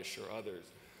Daesh or others.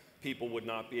 People would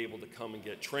not be able to come and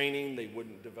get training, they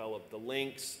wouldn't develop the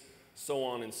links, so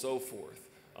on and so forth.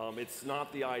 It's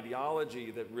not the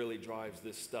ideology that really drives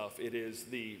this stuff, it is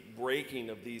the breaking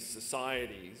of these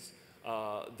societies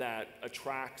that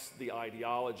attracts the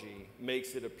ideology,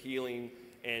 makes it appealing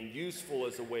and useful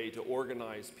as a way to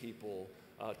organize people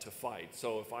to fight.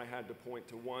 So if I had to point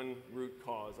to one root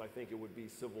cause, I think it would be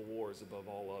civil wars above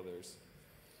all others.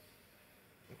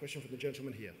 A question from the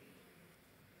gentleman here.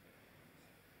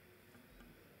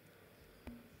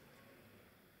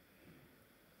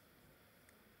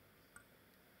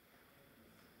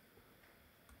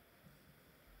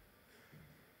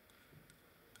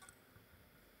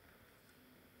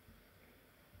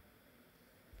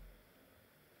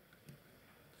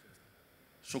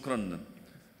 شكرا.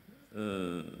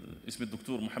 اسمي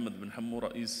الدكتور محمد بن حمو،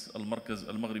 رئيس المركز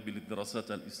المغربي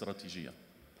للدراسات الاستراتيجية.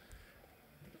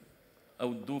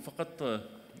 أود فقط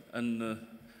أن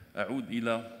أعود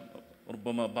إلى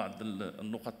ربما بعض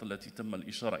النقط التي تم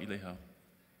الإشارة إليها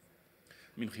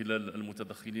من خلال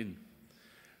المتدخلين.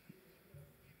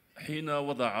 حين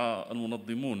وضع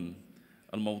المنظمون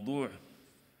الموضوع،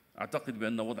 أعتقد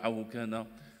بأن وضعه كان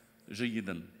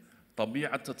جيداً،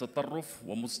 طبيعة التطرف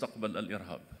ومستقبل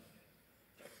الإرهاب.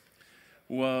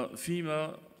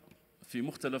 في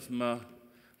مختلف ما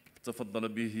تفضل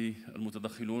به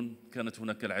المتدخلون كانت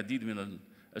هناك العديد من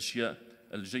الأشياء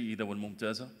الجيدة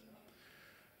والممتازة،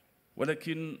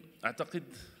 ولكن أعتقد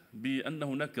بأن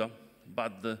هناك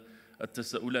بعض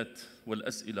التساؤلات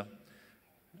والأسئلة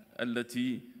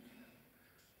التي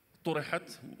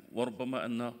طرحت، وربما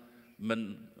أن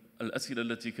الأسئلة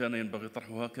التي كان ينبغي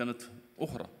طرحها كانت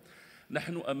أخرى.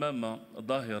 نحن أمام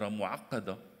ظاهرة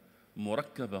معقدة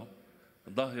مركبة،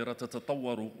 ظاهرة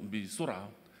تتطور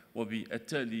بسرعة،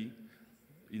 وبالتالي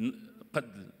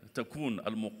قد تكون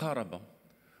المقاربة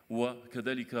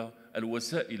وكذلك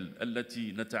الوسائل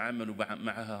التي نتعامل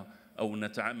معها أو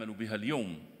نتعامل بها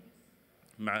اليوم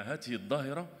مع هذه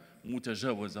الظاهرة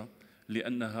متجاوزة،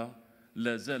 لأنها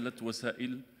لا زالت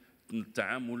وسائل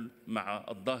التعامل مع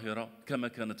الظاهرة كما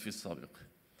كانت في السابق.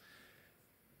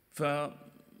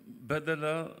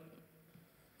 فبدل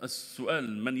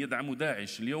السؤال من يدعم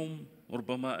داعش اليوم،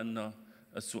 ربما أن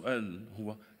السؤال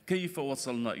هو كيف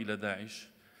وصلنا إلى داعش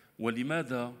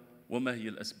ولماذا وما هي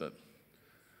الأسباب.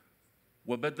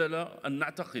 وبدل أن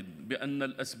نعتقد بأن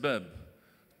الأسباب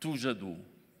توجد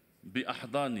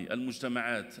بأحضان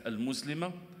المجتمعات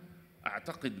المسلمة،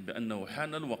 أعتقد بأنه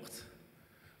حان الوقت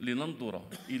لننظر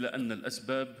إلى أن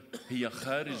الأسباب هي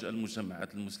خارج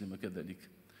المجتمعات المسلمة كذلك.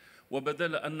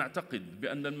 وبدل أن نعتقد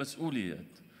بأن المسؤوليات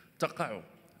تقع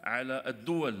على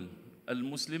الدول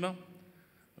المسلمة،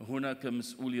 هناك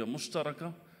مسؤولية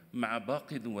مشتركة مع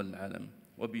باقي دول العالم.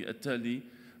 وبالتالي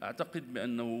أعتقد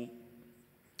بأنه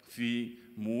في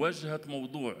مواجهة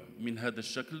موضوع من هذا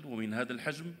الشكل ومن هذا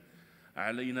الحجم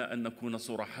علينا أن نكون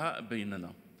صرحاء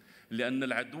بيننا، لأن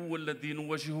العدو الذي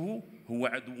نواجهه هو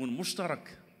عدو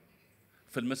مشترك،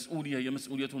 فالمسؤولية هي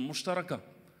مسؤولية مشتركة،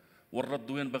 والرد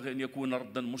ينبغي أن يكون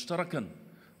ردا مشتركا،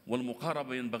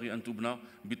 والمقاربة ينبغي أن تبنى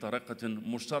بطريقة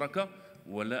مشتركة،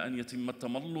 ولا أن يتم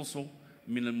التملص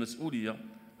من المسؤولية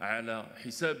على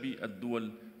حساب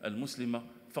الدول المسلمة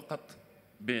فقط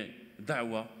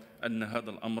بدعوى أن هذا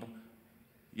الأمر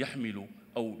يحمل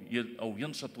أو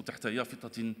ينشط تحت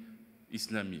يافطة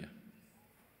إسلامية.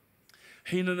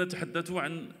 حين نتحدث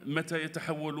عن متى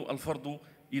يتحول الفرد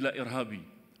إلى إرهابي،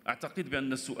 أعتقد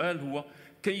بأن السؤال هو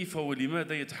كيف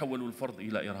ولماذا يتحول الفرد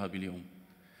إلى إرهابي اليوم؟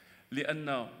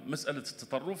 لأن مسألة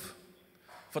التطرف،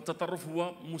 فالتطرف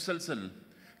هو مسلسل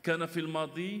كان في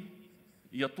الماضي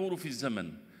يطول في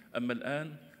الزمن، أما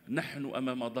الآن نحن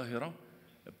أمام ظاهرة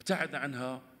ابتعد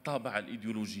عنها طابع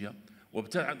الإيديولوجيا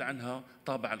وابتعد عنها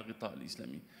طابع الغطاء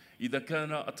الإسلامي. إذا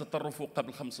كان التطرف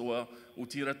قبل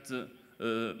وأثيرت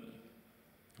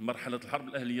مرحلة الحرب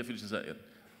الأهلية في الجزائر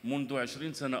منذ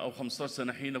 20 سنة أو 15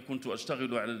 سنة حين كنت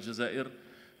أشتغل على الجزائر،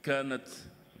 كانت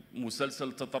مسلسل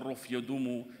التطرف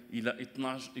يدوم إلى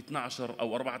 12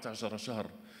 أو 14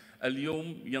 شهر.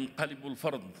 اليوم ينقلب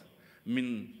الفرد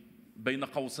من بين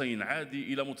قوسين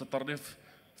عادي إلى متطرف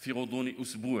في غضون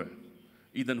أسبوع.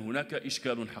 إذن هناك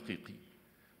إشكال حقيقي،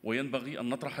 وينبغي أن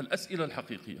نطرح الأسئلة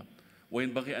الحقيقية،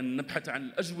 وينبغي أن نبحث عن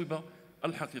الأجوبة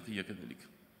الحقيقية كذلك،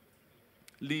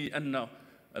 لأن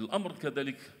الأمر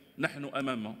كذلك نحن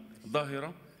أمام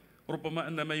ظاهرة ربما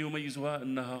أن ما يميزها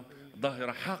أنها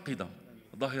ظاهرة حاقدة،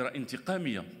 ظاهرة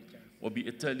انتقامية،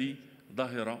 وبالتالي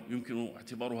ظاهرة يمكن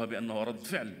اعتبارها بأنها رد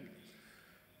فعل.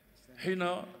 حين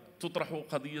تطرح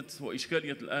قضية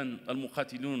وإشكالية الآن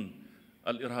المقاتلون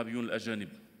الإرهابيون الأجانب،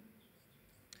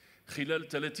 خلال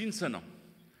 30 سنة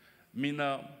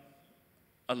من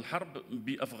الحرب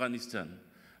بأفغانستان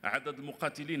عدد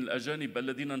المقاتلين الأجانب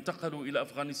الذين انتقلوا إلى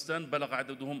أفغانستان بلغ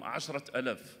عددهم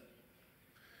 10,000.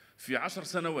 في 10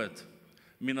 سنوات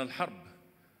من الحرب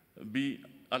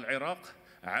بالعراق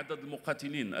عدد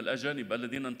المقاتلين الأجانب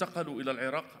الذين انتقلوا إلى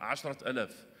العراق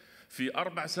 10,000. في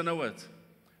 4 سنوات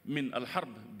من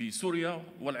الحرب بسوريا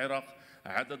والعراق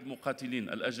عدد المقاتلين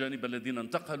الأجانب الذين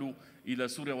انتقلوا إلى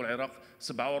سوريا والعراق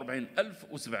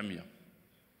 47,700.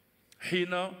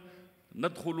 حين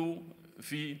ندخل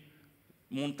في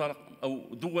منطلق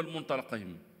أو دول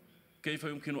منطلقهم، كيف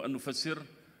يمكن أن نفسر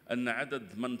أن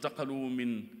عدد من انتقلوا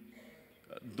من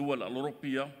الدول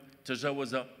الأوروبية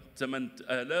تجاوز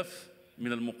 8,000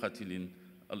 من المقاتلين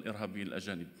الإرهابيين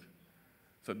الأجانب؟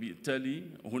 فبالتالي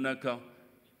هناك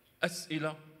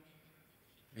أسئلة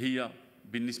هي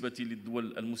بالنسبة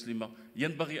للدول المسلمة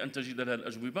ينبغي أن تجد لها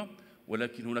الأجوبة،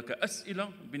 ولكن هناك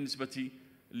أسئلة بالنسبة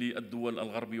للدول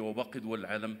الغربية وباقي دول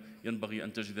العالم ينبغي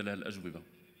أن تجد لها الأجوبة.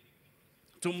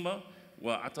 ثم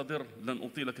وأعتذر لن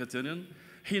أطيل كثيرا،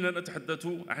 حين نتحدث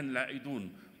عن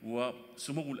العائدون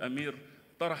وسمو الأمير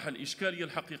طرح الإشكالية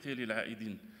الحقيقية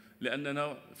للعائدين،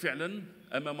 لأننا فعلا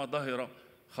أمام ظاهرة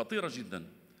خطيرة جدا.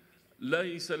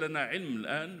 ليس لنا علم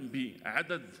الآن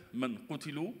بعدد من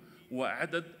قتلوا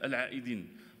وعدد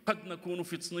العائدين. قد نكون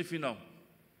في تصنيفنا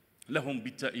لهم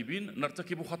بالتائبين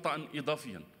نرتكب خطأ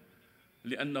إضافيا،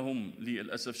 لأنهم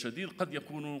للأسف الشديد قد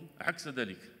يكونوا عكس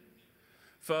ذلك.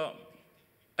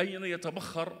 فأين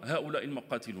يتبخر هؤلاء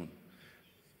المقاتلون؟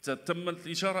 تمت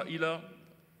الإشارة إلى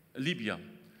ليبيا.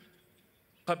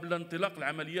 قبل انطلاق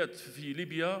العمليات في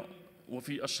ليبيا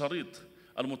وفي الشريط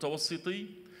المتوسطي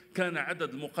كان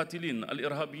عدد المقاتلين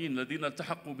الإرهابيين الذين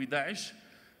التحقوا بداعش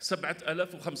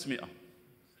 7,500.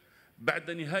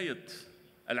 بعد نهاية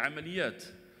العمليات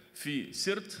في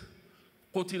سرت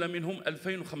قتل منهم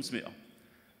 2,500.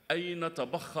 أين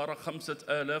تبخر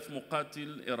 5,000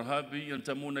 مقاتل إرهابي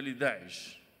ينتمون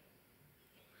لداعش؟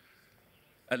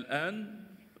 الآن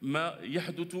ما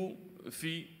يحدث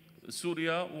في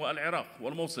سوريا والعراق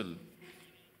والموصل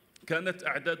كانت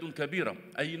أعداد كبيرة.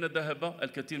 أين ذهب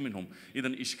الكثير منهم؟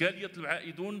 إذن إشكالية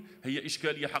العائدون هي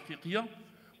إشكالية حقيقية،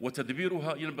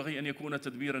 وتدبيرها ينبغي أن يكون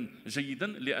تدبيرا جيدا،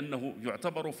 لأنه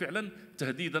يعتبر فعلا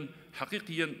تهديدا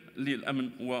حقيقيا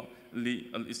للأمن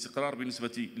وللاستقرار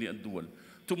بالنسبة للدول.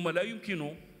 ثم لا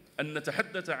يمكن أن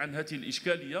نتحدث عن هذه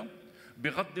الإشكالية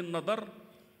بغض النظر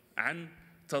عن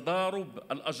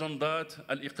تضارب الأجندات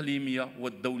الإقليمية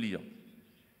والدولية،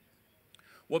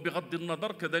 وبغض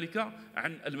النظر كذلك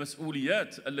عن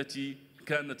المسؤوليات التي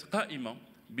كانت قائمة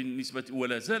بالنسبة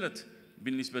ولا زالت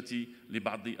بالنسبة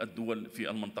لبعض الدول في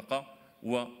المنطقة،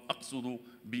 وأقصد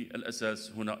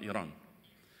بالأساس هنا إيران.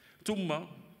 ثم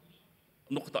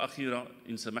نقطة أخيرة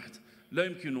إن سمحت، لا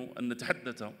يمكن أن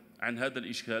نتحدث عن هذا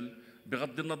الإشكال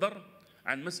بغض النظر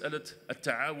عن مسألة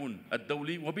التعاون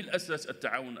الدولي وبالأساس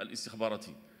التعاون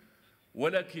الاستخباراتي،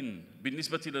 ولكن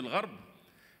بالنسبة للغرب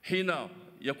حين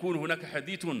يكون هناك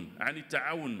حديث عن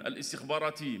التعاون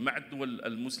الاستخباراتي مع الدول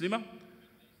المسلمة،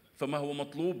 فما هو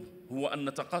مطلوب هو أن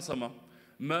نتقاسم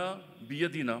ما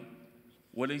بيدنا،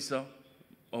 وليس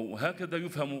أو هكذا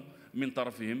يفهم من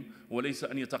طرفهم، وليس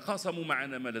أن يتقاسموا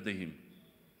معنا ما لديهم.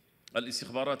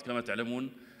 الاستخبارات كما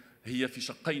تعلمون هي في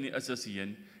شقين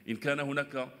أساسيين. إن كان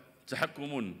هناك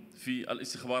تحكم في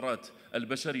الاستخبارات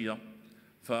البشرية،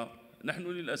 فنحن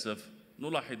للأسف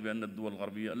نلاحظ بأن الدول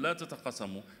الغربية لا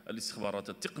تتقاسم الاستخبارات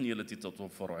التقنية التي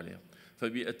تتوفر عليها،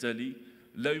 فبالتالي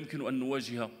لا يمكن أن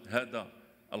نواجه هذا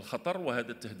الخطر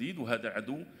وهذا التهديد وهذا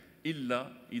عدو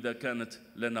إلا إذا كانت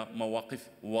لنا مواقف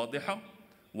واضحة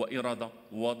وإرادة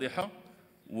واضحة،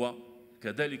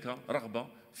 وكذلك رغبة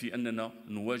في أننا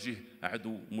نواجه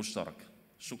عدو مشترك.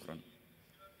 شكرا.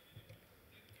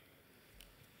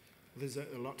 There's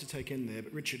a lot to take in there,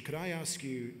 but Richard, could I ask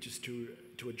you just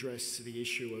to address the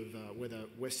issue of whether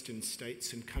Western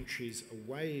states and countries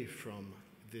away from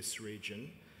this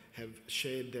region have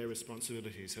shared their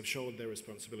responsibilities, have shouldered their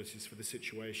responsibilities for the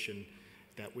situation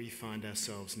that we find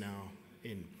ourselves now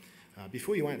in?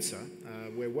 Before you answer,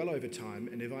 we're well over time,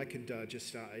 and if I could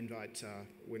just invite,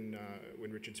 when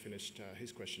Richard's finished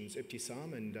his questions,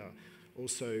 Ibtisam and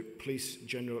also Police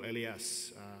General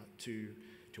Elias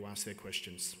to ask their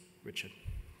questions. Richard.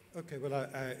 Okay, well,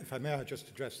 if I may, I'll just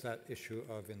address that issue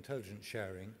of intelligence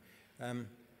sharing.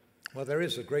 Well, there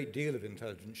is a great deal of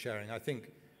intelligence sharing. I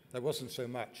think there wasn't so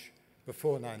much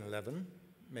before 9/11,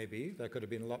 maybe. There could have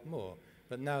been a lot more.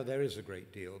 But now there is a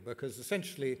great deal, because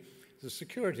essentially the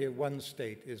security of one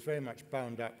state is very much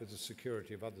bound up with the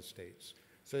security of other states.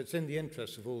 So it's in the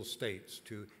interest of all states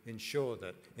to ensure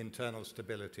that internal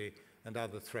stability and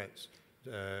other threats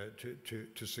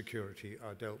to security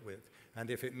are dealt with. And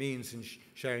if it means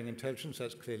sharing intelligence,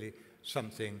 that's clearly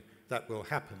something that will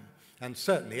happen. And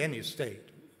certainly any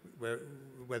state,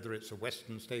 whether it's a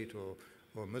Western state or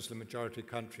a Muslim majority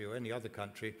country or any other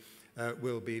country,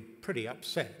 will be pretty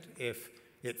upset if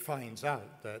it finds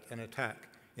out that an attack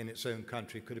in its own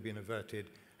country could have been averted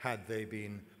had they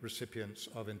been recipients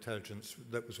of intelligence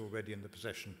that was already in the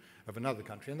possession of another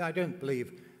country. And I don't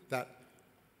believe that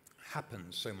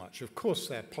happens so much. Of course,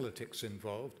 there are politics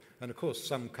involved, and of course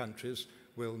some countries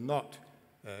will not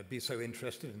be so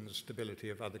interested in the stability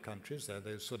of other countries. There are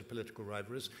those sort of political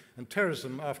rivalries. And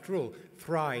terrorism, after all,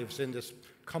 thrives in this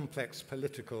complex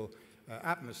political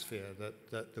atmosphere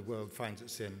that the world finds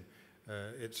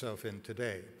itself in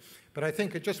today. But I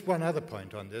think just one other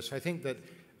point on this. I think that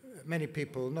many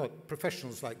people, not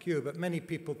professionals like you, but many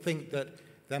people think that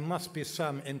there must be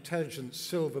some intelligent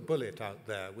silver bullet out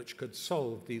there which could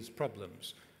solve these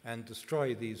problems and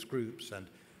destroy these groups and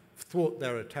thwart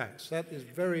their attacks. That is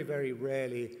very, very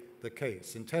rarely the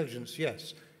case. Intelligence,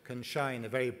 yes, can shine a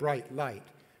very bright light,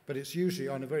 but it's usually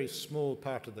on a very small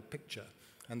part of the picture,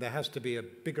 and there has to be a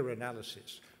bigger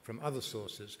analysis from other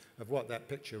sources of what that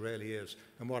picture really is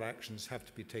and what actions have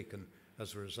to be taken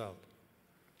as a result.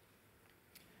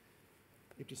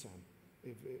 Ibtisam,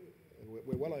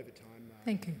 we're well over time.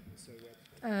 Thank you. So,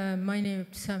 my name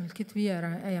is Ibtisam Al-Kitbi.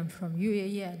 I am from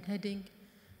UAE and heading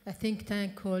a think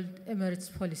tank called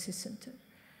Emirates Policy Center.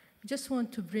 I just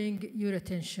want to bring your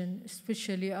attention,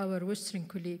 especially our Western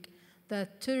colleague,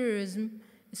 that terrorism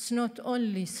is not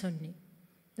only Sunni.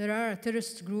 There are a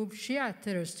terrorist group, Shia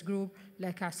terrorist group,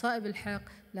 like Asa'ib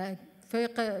al-Haq, like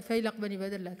Faylaq Bani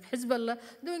Badr, like Hezbollah,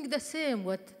 doing the same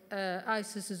what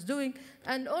ISIS is doing,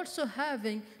 and also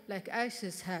having, like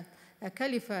ISIS have, a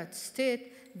caliphate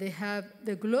state, they have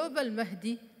the global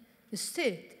Mahdi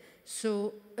state.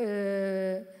 So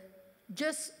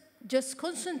just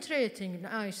concentrating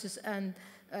on ISIS and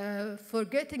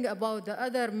forgetting about the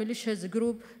other militias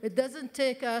group, it doesn't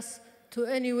take us to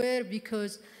anywhere,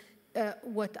 because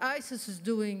what ISIS is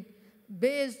doing,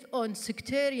 based on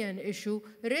sectarian issue,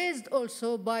 raised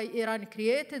also by Iran,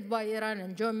 created by Iran.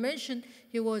 And John mentioned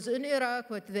he was in Iraq.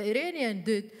 What the Iranian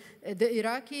did, the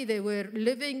Iraqi, they were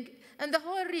living, and the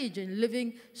whole region,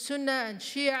 living Sunnah and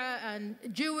Shia and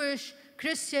Jewish,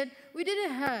 Christian. We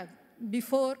didn't have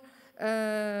before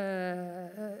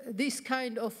these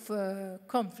kind of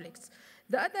conflicts.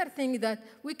 The other thing that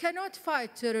we cannot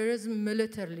fight terrorism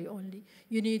militarily only.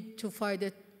 You need to fight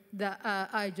it the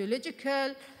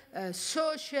ideological,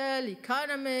 social,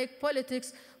 economic,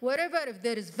 politics, wherever. If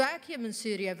there is vacuum in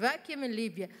Syria, vacuum in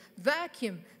Libya,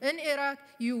 vacuum in Iraq,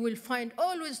 you will find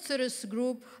always terrorist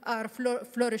groups are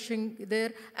flourishing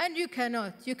there, and you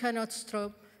cannot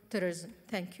stop terrorism.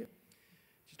 Thank you.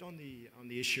 Just on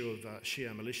the issue of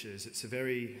Shia militias, it's a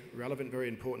very relevant, very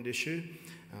important issue.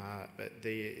 But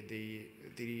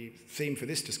the theme for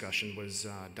this discussion was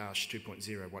Daesh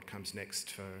 2.0, what comes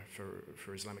next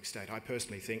for Islamic State. I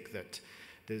personally think that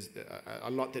there's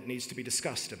a lot that needs to be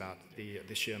discussed about the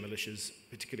Shia militias,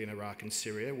 particularly in Iraq and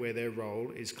Syria, where their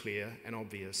role is clear and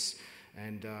obvious,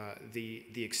 and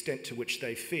the extent to which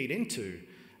they feed into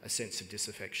a sense of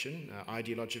disaffection,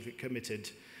 ideologically committed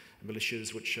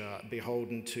militias which are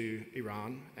beholden to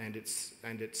Iran and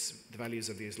the values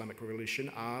of the Islamic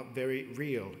Revolution are very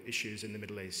real issues in the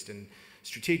Middle East and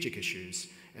strategic issues,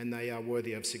 and they are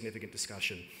worthy of significant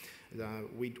discussion.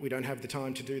 We don't have the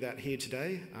time to do that here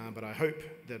today, but I hope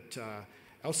that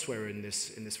elsewhere in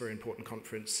this very important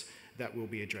conference that will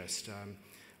be addressed.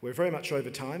 We're very much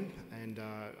over time, and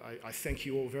I thank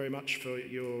you all very much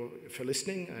for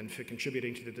listening and for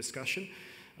contributing to the discussion.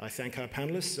 I thank our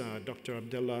panelists, Dr.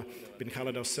 Abdullah bin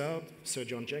Khalid Al-Saud, Sir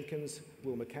John Jenkins,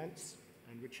 Will McCants,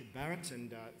 and Richard Barrett,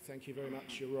 and thank you very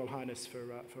much, Your Royal Highness,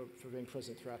 for being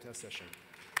present throughout our session.